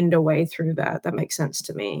find a way through that. That makes sense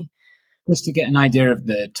to me. Just to get an idea of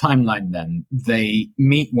the timeline then, they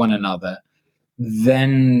meet one another,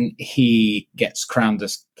 then he gets crowned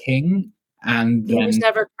as king, and then... He was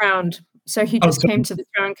never crowned. So he just came to the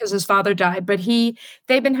throne because his father died. But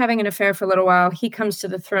they've been having an affair for a little while. He comes to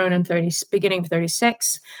the throne in beginning of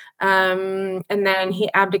 36. And then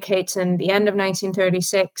he abdicates in the end of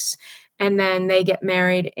 1936. And then they get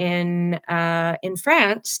married in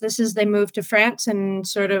France. They moved to France and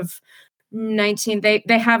sort of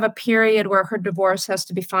they have a period where her divorce has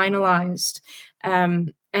to be finalized.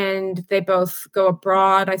 And they both go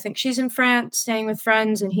abroad. I think she's in France staying with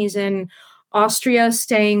friends and he's in Austria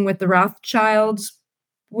staying with the Rothschilds,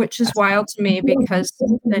 which is wild to me because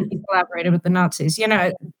then he collaborated with the Nazis, sort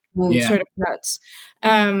of nuts.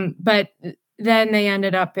 But then they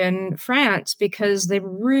ended up in France because they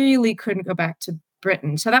really couldn't go back to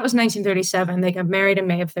Britain. So that was 1937. They got married in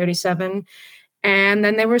May of 37. And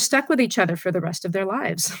then they were stuck with each other for the rest of their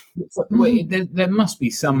lives. Wait, there must be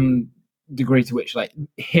some degree to which like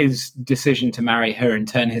his decision to marry her and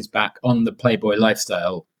turn his back on the Playboy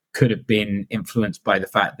lifestyle could have been influenced by the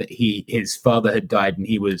fact that his father had died and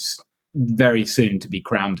he was very soon to be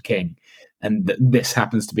crowned king, and that this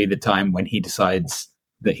happens to be the time when he decides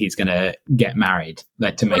that he's going to get married,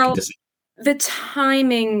 like to make a decision. The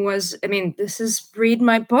timing was, I mean, read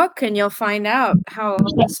my book and you'll find out how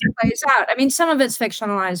this plays out. I mean, some of it's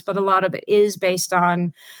fictionalized, but a lot of it is based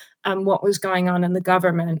on what was going on in the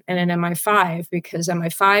government and in MI5, because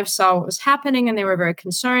MI5 saw what was happening and they were very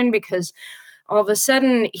concerned because all of a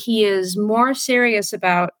sudden he is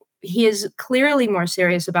clearly more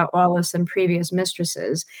serious about Wallis than previous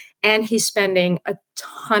mistresses, and he's spending a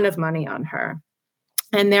ton of money on her.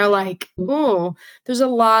 And they're like, oh, there's a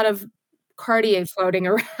lot of Cartier floating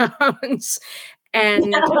around.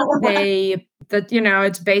 And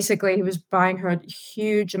it's basically he was buying her a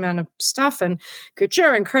huge amount of stuff and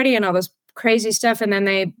couture and Cartier and all this crazy stuff. And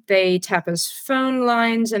then they tap his phone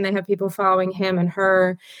lines and they have people following him and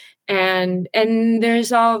her. And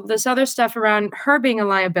there's all this other stuff around her being a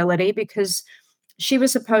liability because she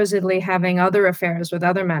was supposedly having other affairs with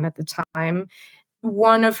other men at the time,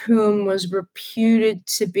 one of whom was reputed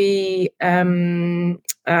to be the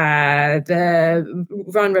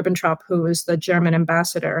von Ribbentrop, who was the German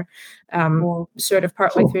ambassador, sort of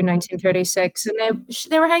partway through 1936. And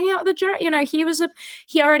they were hanging out with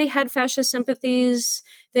he already had fascist sympathies.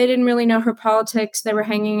 They didn't really know her politics. They were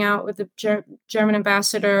hanging out with the German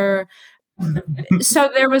ambassador. So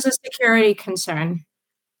there was a security concern,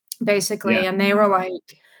 basically. Yeah. And they were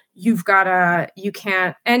like, you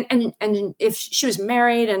can't, and if she was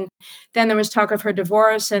married, and then there was talk of her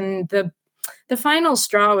divorce, and the final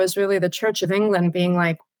straw was really the Church of England being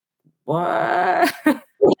like, what?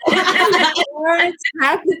 What's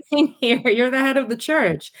happening here? You're the head of the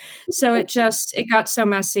church. So it got so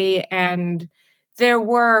messy, and there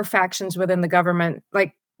were factions within the government,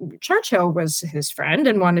 like Churchill was his friend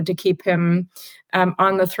and wanted to keep him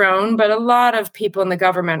on the throne. But a lot of people in the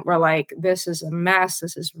government were like, this is a mess.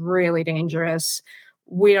 This is really dangerous.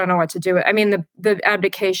 We don't know what to do. I mean, the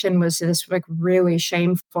abdication was this like really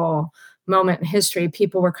shameful moment in history.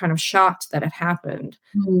 People were kind of shocked that it happened.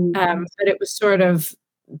 But it was sort of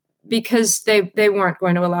because they weren't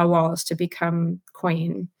going to allow Wallis to become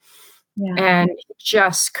queen. Yeah. And he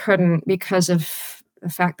just couldn't, because of the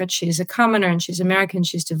fact that she's a commoner and she's American,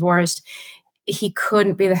 she's divorced. He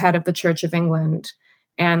couldn't be the head of the Church of England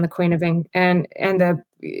and the Queen of England and the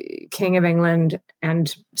King of England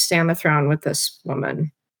and stay on the throne with this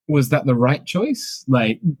woman. Was that the right choice?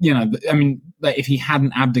 Like, I mean, like if he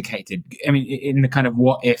hadn't abdicated, I mean, in the kind of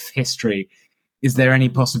what if history, is there any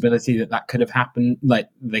possibility that could have happened? Like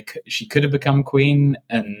she could have become queen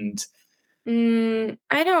and...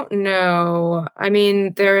 I don't know. I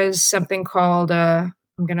mean, there is something called I'm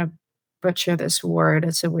going to butcher this word.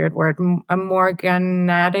 It's a weird word. A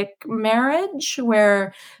morganatic marriage,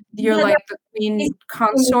 where you're like the queen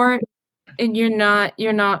consort, and you're not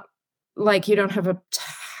like, you don't have a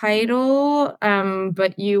title,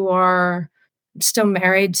 but you are still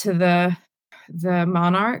married to the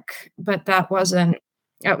monarch. But that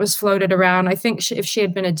was floated around. I think if she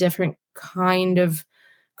had been a different kind of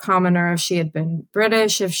commoner, if she had been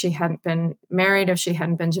British, if she hadn't been married, if she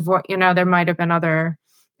hadn't been divorced, there might have been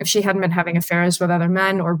if she hadn't been having affairs with other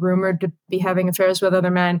men or rumored to be having affairs with other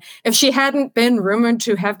men, if she hadn't been rumored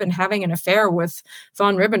to have been having an affair with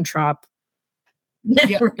von Ribbentrop.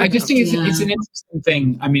 Yeah, I just think it's an interesting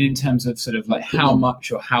thing. I mean, in terms of sort of like how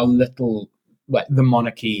much or how little like the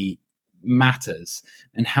monarchy matters,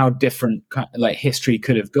 and how different like history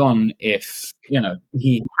could have gone if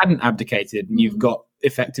he hadn't abdicated, and you've got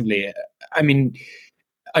effectively, I mean,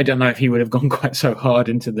 I don't know if he would have gone quite so hard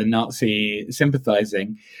into the Nazi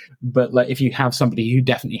sympathizing, but like if you have somebody who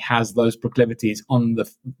definitely has those proclivities on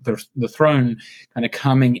the throne, kind of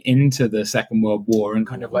coming into the Second World War, and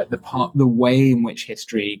kind of like the way in which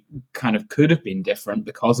history kind of could have been different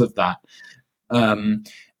because of that.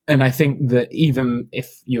 And I think that even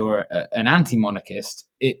if you're an anti-monarchist,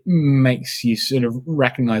 it makes you sort of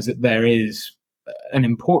recognize that there is an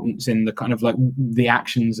importance in the kind of like the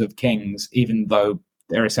actions of kings, even though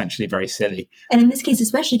they're essentially very silly. And in this case,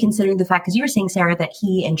 especially considering the fact, because you were saying, Sarah, that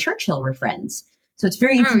he and Churchill were friends. So it's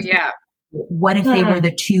very interesting. Yeah. What if they were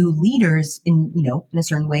the two leaders in a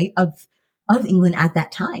certain way of England at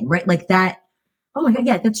that time, right? Like that. Oh my God,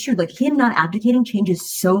 yeah, that's true. Like him not abdicating changes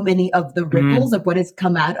so many of the ripples of what has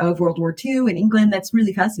come out of World War II in England. That's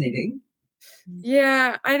really fascinating.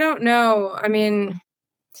 Yeah, I don't know. I mean,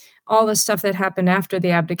 all the stuff that happened after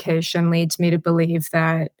the abdication leads me to believe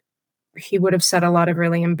that he would have said a lot of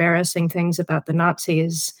really embarrassing things about the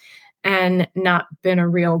Nazis and not been a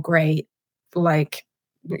real great like,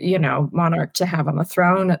 monarch to have on the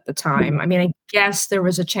throne at the time. I mean, I guess there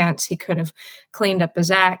was a chance he could have cleaned up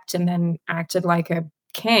his act and then acted like a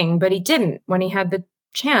king, but he didn't when he had the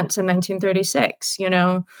chance in 1936,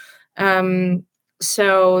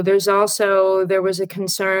 So there was a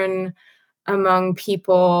concern among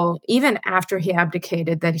people, even after he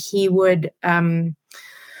abdicated, that he would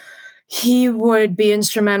be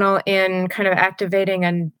instrumental in kind of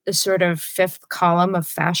activating a sort of fifth column of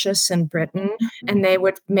fascists in Britain, and they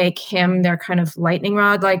would make him their kind of lightning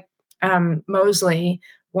rod. Like Oswald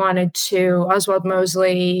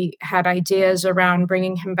Mosley had ideas around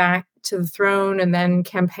bringing him back to the throne, and then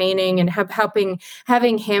campaigning and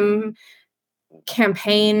having him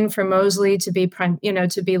campaign for Mosley to be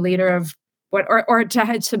to be leader of or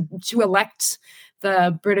to elect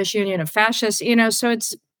the British Union of Fascists. So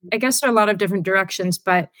I guess there are a lot of different directions,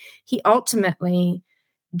 but he ultimately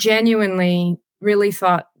genuinely really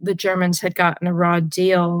thought the Germans had gotten a raw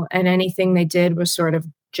deal, and anything they did was sort of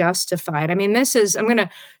justified. I mean, I'm going to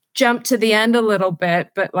jump to the end a little bit,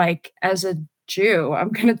 but like as a Jew, I'm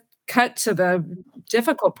going to cut to the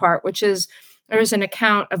difficult part, which is there was an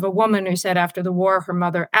account of a woman who said after the war, her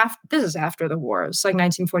mother, this is after the war, it's like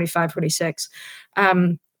 1945, 46,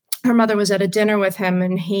 her mother was at a dinner with him,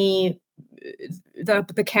 and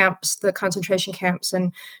the concentration camps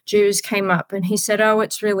and Jews came up, and he said, "Oh,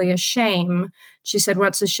 it's really a shame." She said,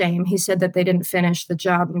 "What's a shame?" He said that they didn't finish the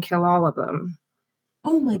job and kill all of them.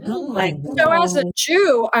 Oh my God. So as a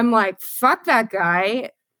Jew, I'm like, fuck that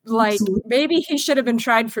guy. Like, Absolutely. maybe he should have been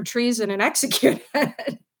tried for treason and executed.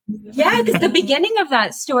 Yeah, because the beginning of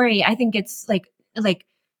that story, I think it's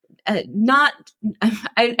not,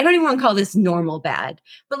 I don't even want to call this normal bad,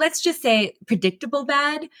 but let's just say predictable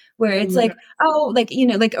bad, where it's like, oh, like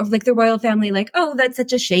the royal family, like, oh, that's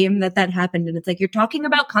such a shame that happened. And it's like, you're talking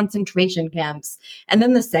about concentration camps. And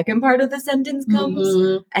then the second part of the sentence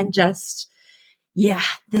comes and just, yeah,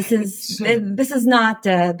 this is not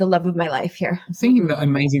the love of my life here. I'm thinking that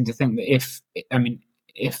amazing to think that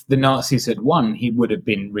if the Nazis had won, he would have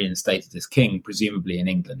been reinstated as king, presumably in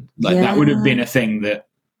England. That would have been a thing that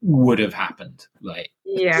would have happened.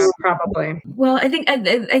 Yeah, probably. Well, I think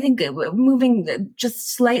moving just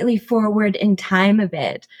slightly forward in time a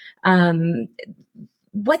bit,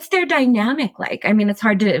 what's their dynamic like? I mean, it's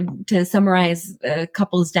hard to summarize a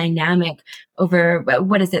couple's dynamic over,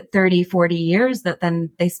 30, 40 years that then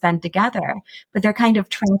they spend together, but they're kind of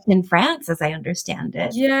trapped in France, as I understand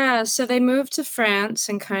it. Yeah. So they moved to France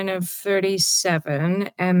in kind of 37,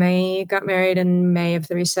 and they got married in May of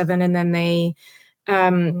 37. And then they, I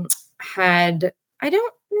don't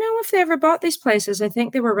know if they ever bought these places. I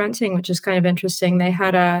think they were renting, which is kind of interesting. They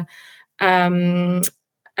had a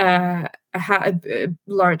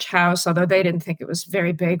large house, although they didn't think it was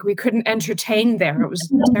very big. We couldn't entertain there. It was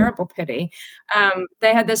a terrible pity.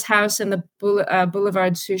 They had this house in the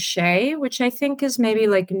Boulevard Suchet, which I think is maybe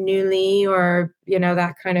like Neuilly or,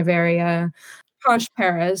 that kind of area, posh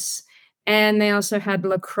Paris. And they also had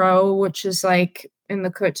Le Croix, which is like in the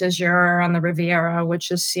Côte d'Azur on the Riviera, which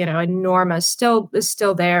is, enormous, is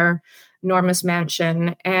still there, enormous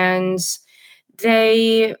mansion. And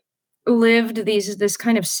they lived this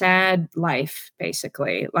kind of sad life,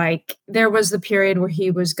 basically. Like there was the period where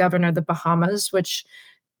he was governor of the Bahamas, which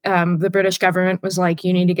the British government was like,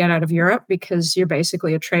 you need to get out of Europe because you're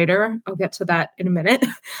basically a traitor. I'll get to that in a minute.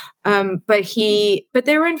 But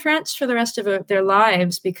they were in France for the rest of their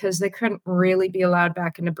lives because they couldn't really be allowed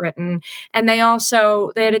back into Britain. And they had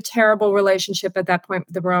a terrible relationship at that point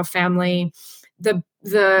with the royal family. The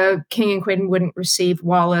king and queen wouldn't receive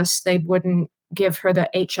Wallis. They wouldn't give her the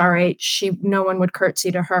HRH. No one would curtsy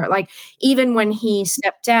to her. Like even when he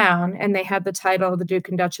stepped down and they had the title of the Duke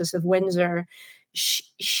and Duchess of Windsor,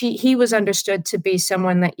 he was understood to be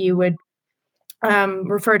someone that you would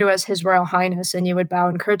refer to as His Royal Highness and you would bow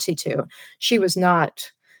and curtsy to. She was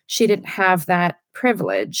not. She didn't have that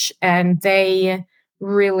privilege, and they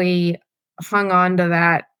really hung on to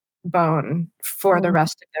that bone for the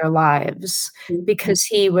rest of their lives because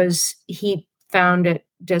he found it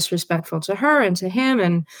disrespectful to her and to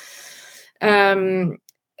him, and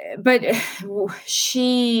but there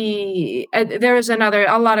is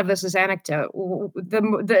a lot of this is anecdote.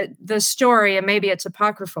 The story, and maybe it's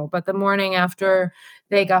apocryphal, but the morning after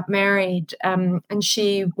they got married, and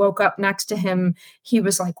she woke up next to him, he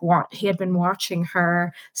was like, he had been watching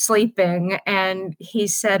her sleeping, and he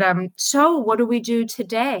said, so what do we do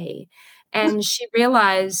today? And she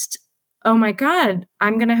realized, oh my God,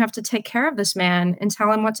 I'm going to have to take care of this man and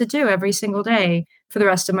tell him what to do every single day for the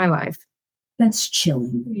rest of my life. That's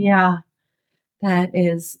chilling. Yeah, that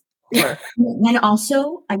is. And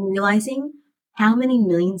also, I'm realizing How many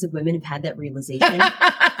millions of women have had that realization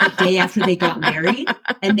the day after they got married,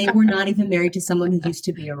 and they were not even married to someone who used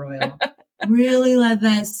to be a royal? Really let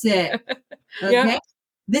that sit. Okay. Yeah.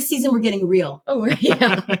 This season we're getting real. Oh,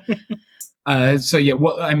 yeah. So yeah,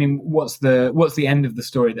 what's the end of the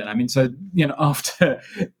story then? I mean, so after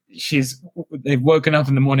they've woken up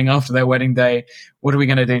in the morning after their wedding day. What are we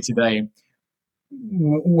going to do today?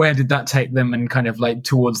 Where did that take them, and kind of like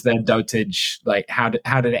towards their dotage? Like how did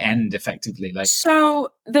it end effectively? Like,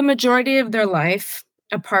 so the majority of their life,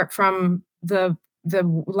 apart from the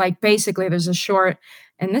like, basically there's a short,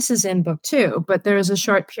 and this is in book 2, but there's a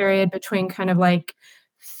short period between kind of like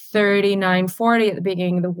 39, 40 at the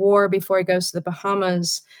beginning of the war before he goes to the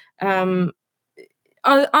Bahamas.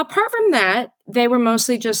 Apart from that, they were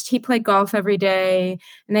mostly just, he played golf every day,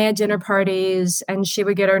 and they had dinner parties, and she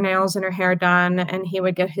would get her nails and her hair done, and he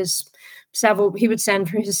would get he would send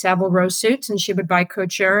for his Savile Row suits, and she would buy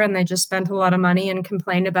couture, and they just spent a lot of money and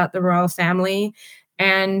complained about the royal family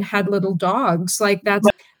and had little dogs. Like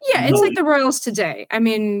it's like the royals today. I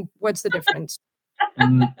mean, what's the difference?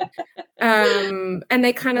 And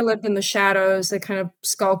they kind of lived in the shadows. They kind of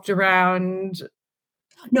skulked around.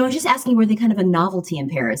 No, I was just asking, were they kind of a novelty in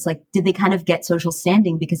Paris? Like, did they kind of get social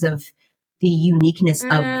standing because of the uniqueness of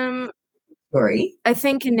the story? I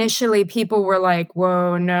think initially people were like,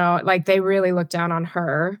 whoa, no, like they really looked down on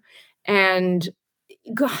her. And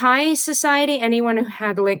high society, anyone who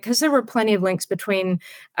had because there were plenty of links between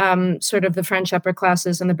sort of the French upper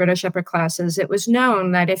classes and the British upper classes. It was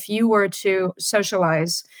known that if you were to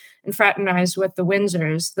socialize and fraternize with the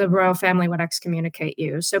Windsors, the royal family would excommunicate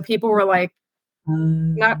you. So people were like,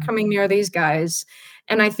 not coming near these guys.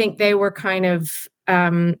 And I think they were kind of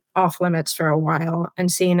off limits for a while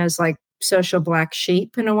and seen as like social black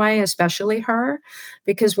sheep in a way, especially her,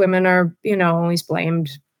 because women are, always blamed,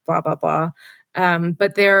 blah, blah, blah.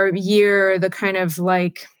 But the kind of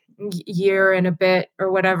like year and a bit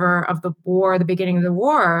or whatever of the war, the beginning of the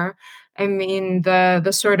war, I mean,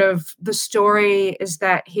 the sort of the story is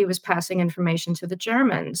that he was passing information to the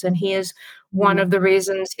Germans, and he is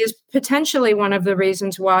potentially one of the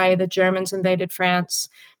reasons why the Germans invaded France,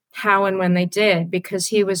 how and when they did, because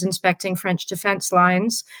he was inspecting French defense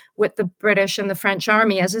lines with the British and the French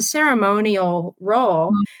army as a ceremonial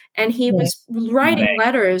role. And he was writing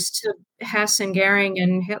letters to Hess and Goering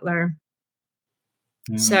and Hitler.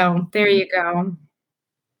 So there you go.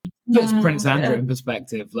 Puts Prince Andrew in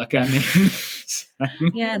perspective. Like, I mean,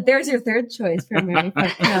 yeah, there's your third choice for Mary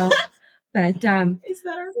Fuck. But Is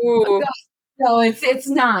that our? No, it's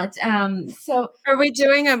not. So are we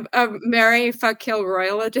doing a Mary Fuck Kill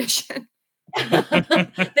Royal edition?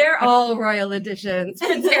 They're all royal editions.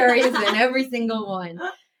 Prince Harry is in every single one.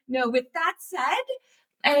 No, with that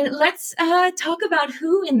said, let's talk about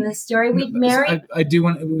who in this story we'd marry.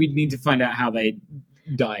 We need to find out how they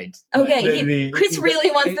died. Okay, Chris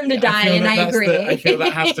really wants them to die, and I agree. I feel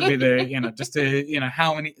that has to be just to,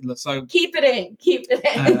 how many. So keep it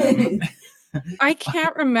in. I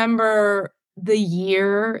can't remember the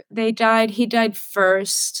year they died. He died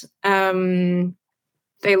first.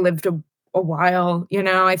 They lived a while,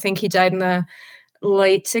 I think he died in the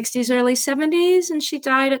late 60s, early 70s, and she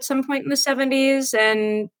died at some point in the 70s,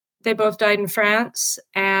 and they both died in France.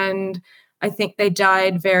 And I think they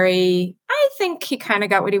died I think he kind of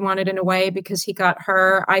got what he wanted in a way, because he got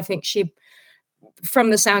her. I think from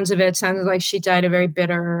the sounds of it, sounded like she died a very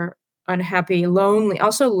bitter, unhappy,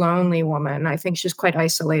 lonely woman. I think she's quite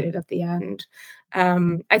isolated at the end.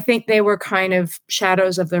 I think they were kind of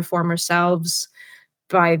shadows of their former selves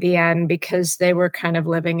by the end, because they were kind of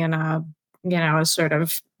living in a sort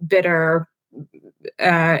of bitter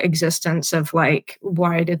existence of like,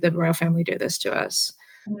 why did the royal family do this to us?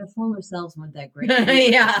 And their former selves weren't that great.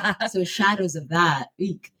 Yeah. So shadows of that.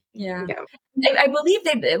 Eek. Yeah. I believe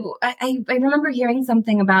I remember hearing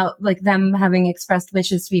something about like them having expressed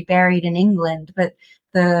wishes to be buried in England, but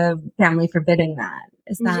the family forbidding that.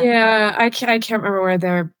 Is that? Yeah, I can't remember where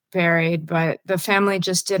they're buried, but the family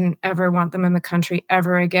just didn't ever want them in the country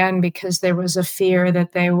ever again, because there was a fear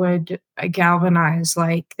that they would galvanize,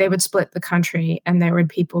 like they would split the country, and there would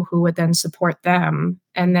people who would then support them,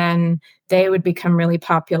 and then they would become really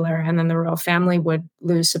popular, and then the royal family would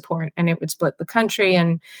lose support, and it would split the country,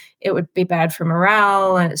 and it would be bad for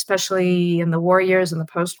morale, and especially in the war years and the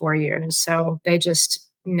post-war years. So they just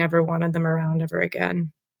never wanted them around ever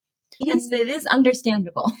again. Yes, it is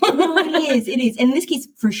understandable. It is. In this case,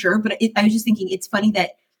 for sure. But I was just thinking, it's funny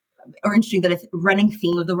or interesting that a running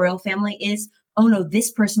theme of the royal family is, oh no,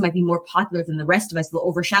 this person might be more popular than the rest of us. They'll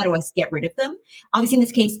overshadow us, get rid of them. Obviously, in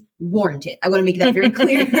this case, warranted. I want to make that very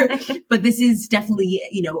clear. But this is definitely,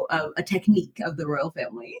 a technique of the royal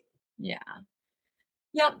family. Yeah.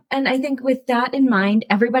 Yep. And I think with that in mind,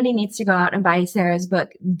 everybody needs to go out and buy Sarah's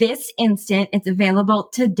book this instant. It's available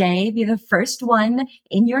today. Be the first one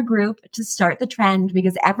in your group to start the trend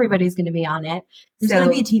because everybody's going to be on it. There's going to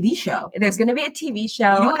be a TV show. There's going to be a TV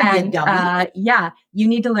show. You don't wanna be a dummy. Yeah, you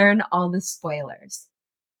need to learn all the spoilers.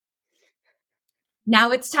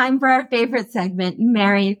 Now it's time for our favorite segment,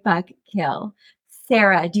 Marry, Fuck, Kill.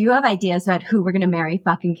 Sarah, do you have ideas about who we're going to marry,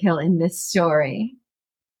 fuck, and kill in this story?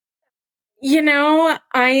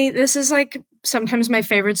 This is like sometimes my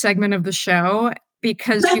favorite segment of the show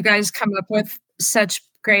because you guys come up with such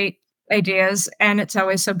great ideas and it's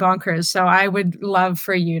always so bonkers. So I would love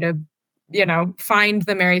for you to, find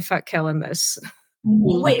the marry, fuck, kill in this.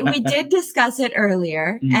 We did discuss it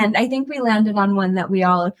earlier, and I think we landed on one that we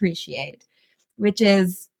all appreciate, which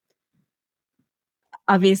is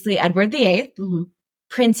obviously Edward VIII,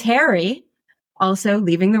 Prince Harry, also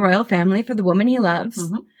leaving the royal family for the woman he loves,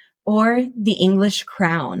 or the English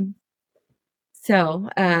crown. So,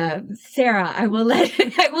 Sarah, I will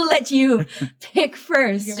let you pick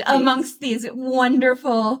first amongst these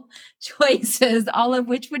wonderful choices, all of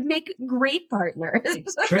which would make great partners.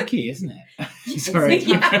 It's tricky, isn't it? Sorry.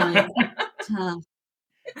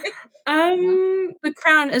 The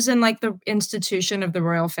crown is in like the institution of the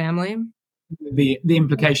royal family. The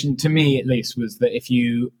implication to me, at least, was that if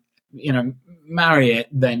you marry it,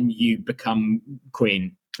 then you become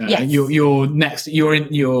queen. Yes. You're next. You're in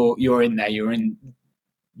there.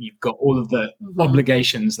 You've got all of the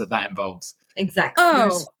obligations that involves. Exactly.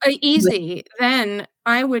 Oh, easy. Then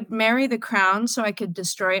I would marry the crown so I could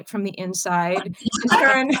destroy it from the inside.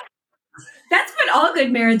 That's what all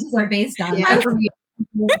good marriages are based on. Yeah.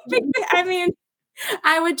 I mean,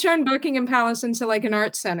 I would turn Buckingham Palace into like an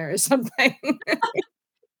art center or something.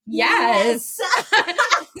 Yes.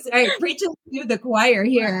 Sorry, preaching to the choir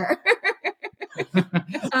here.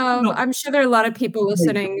 I'm sure there are a lot of people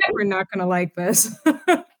listening who are not going to like this.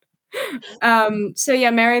 So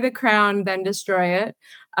yeah, marry the crown, then destroy it.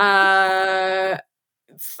 You've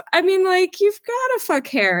got to fuck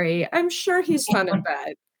Harry. I'm sure he's fun in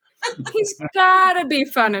bed. He's gotta be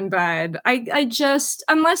fun in bed. I just,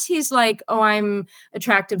 unless he's like, oh, I'm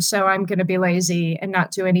attractive, so I'm gonna be lazy and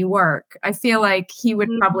not do any work. I feel like he would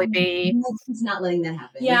probably be. He's not letting that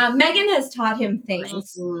happen. Yeah, Meghan has taught him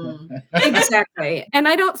things. Exactly. And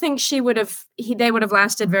I don't think they would have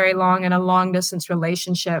lasted very long in a long distance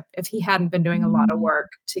relationship if he hadn't been doing a lot of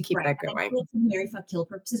work to keep that going. For marry, fuck, kill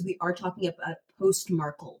purposes, we are talking about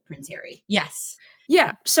post-Markle Prince Harry. Yes.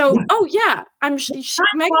 Yeah. So, I'm sure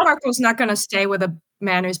Meghan Markle's not going to stay with a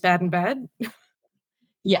man who's bad in bed.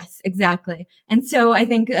 Yes, exactly. And so I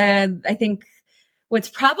think what's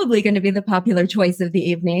probably going to be the popular choice of the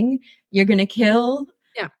evening, you're going to kill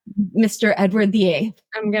Mr. Edward VIII.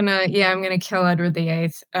 I'm gonna kill Edward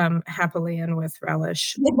VIII happily and with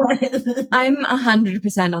relish. I'm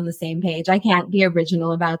 100% on the same page. I can't be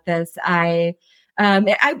original about this. I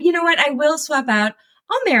you know what? I will swap out.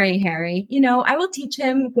 I'll marry Harry. I will teach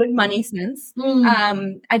him good money sense.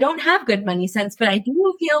 I don't have good money sense, but I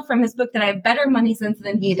do feel from his book that I have better money sense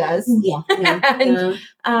than he does. Yeah.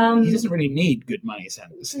 And, he doesn't really need good money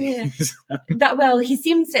sense. Yeah. He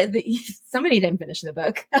seems to. Somebody didn't finish the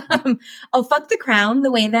book. I'll fuck the crown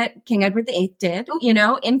the way that King Edward VIII did.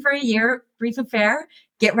 In for a year, brief affair,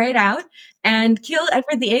 get right out, and kill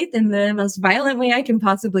Edward VIII in the most violent way I can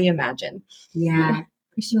possibly imagine. Yeah.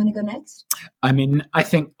 Chris, you want to go next? I mean, I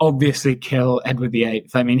think obviously kill Edward VIII.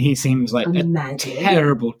 I mean, he seems like a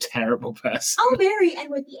terrible, terrible person. I'll marry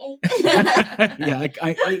Edward VIII. Yeah,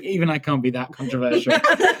 I can't be that controversial.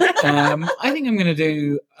 I think I'm going to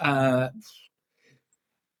do.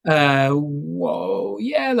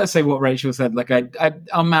 Let's say what Rachel said. Like,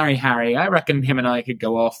 I'll marry Harry. I reckon him and I could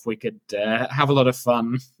go off. We could have a lot of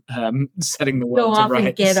fun setting the world to rights. Go off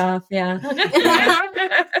and get off. Yeah.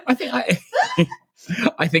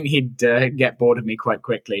 I think he'd get bored of me quite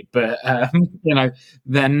quickly, but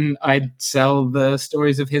then I'd sell the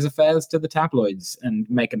stories of his affairs to the tabloids and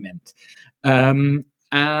make a mint. And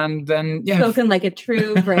then spoken like a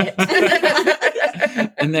true Brit.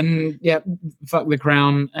 And then fuck the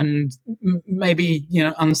crown and maybe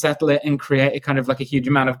unsettle it and create a kind of like a huge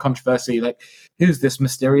amount of controversy. Like, who's this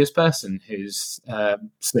mysterious person who's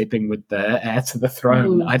sleeping with the heir to the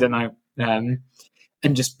throne? I don't know, and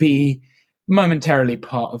just be momentarily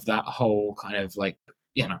part of that whole kind of like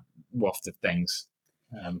waft of things.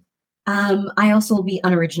 I also will be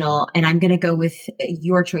unoriginal, and I'm going to go with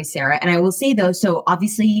your choice, Sarah. And I will say though, so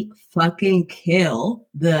obviously, fucking kill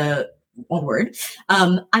the Edward.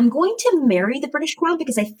 I'm going to marry the British crown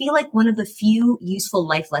because I feel like one of the few useful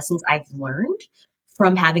life lessons I've learned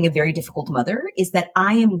from having a very difficult mother is that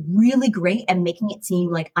I am really great at making it seem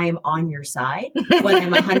like I am on your side when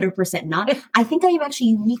I'm 100% not. I think I am actually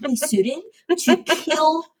uniquely suited to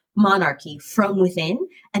kill monarchy from within,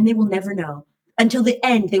 and they will never know. Until the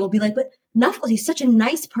end, they will be like, but Nuffles, he's such a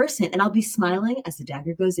nice person. And I'll be smiling as the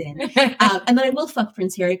dagger goes in. And then I will fuck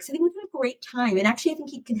Prince Harry because I think we're having a great time. And actually, I think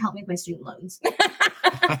he can help me with my student loans.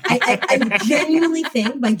 I genuinely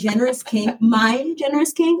think my generous king,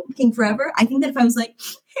 King Forever, I think that if I was like,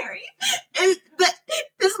 Harry, but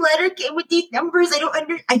this letter came with these numbers,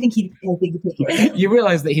 I think he'd take it. You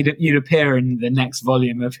realize that you'd appear in the next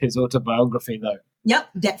volume of his autobiography, though. Yep,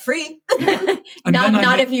 debt free.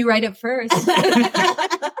 Not if you write it first.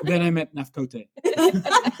 Then I met Nafkote.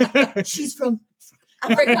 She's from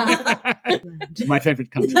Africa. My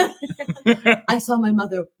favorite country. I saw my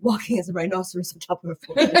mother walking as a rhinoceros on top of her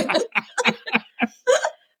forehead.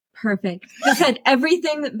 Perfect. You said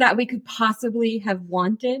everything that we could possibly have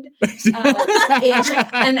wanted in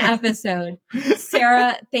an episode.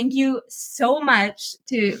 Sarah, thank you so much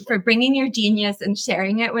for bringing your genius and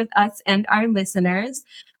sharing it with us and our listeners.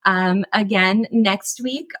 Again, next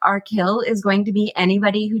week, our kill is going to be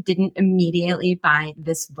anybody who didn't immediately buy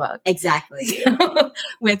this book. Exactly. So,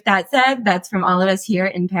 with that said, that's from all of us here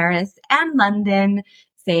in Paris and London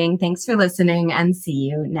saying thanks for listening and see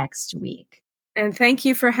you next week. And thank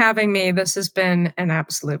you for having me. This has been an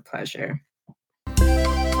absolute pleasure.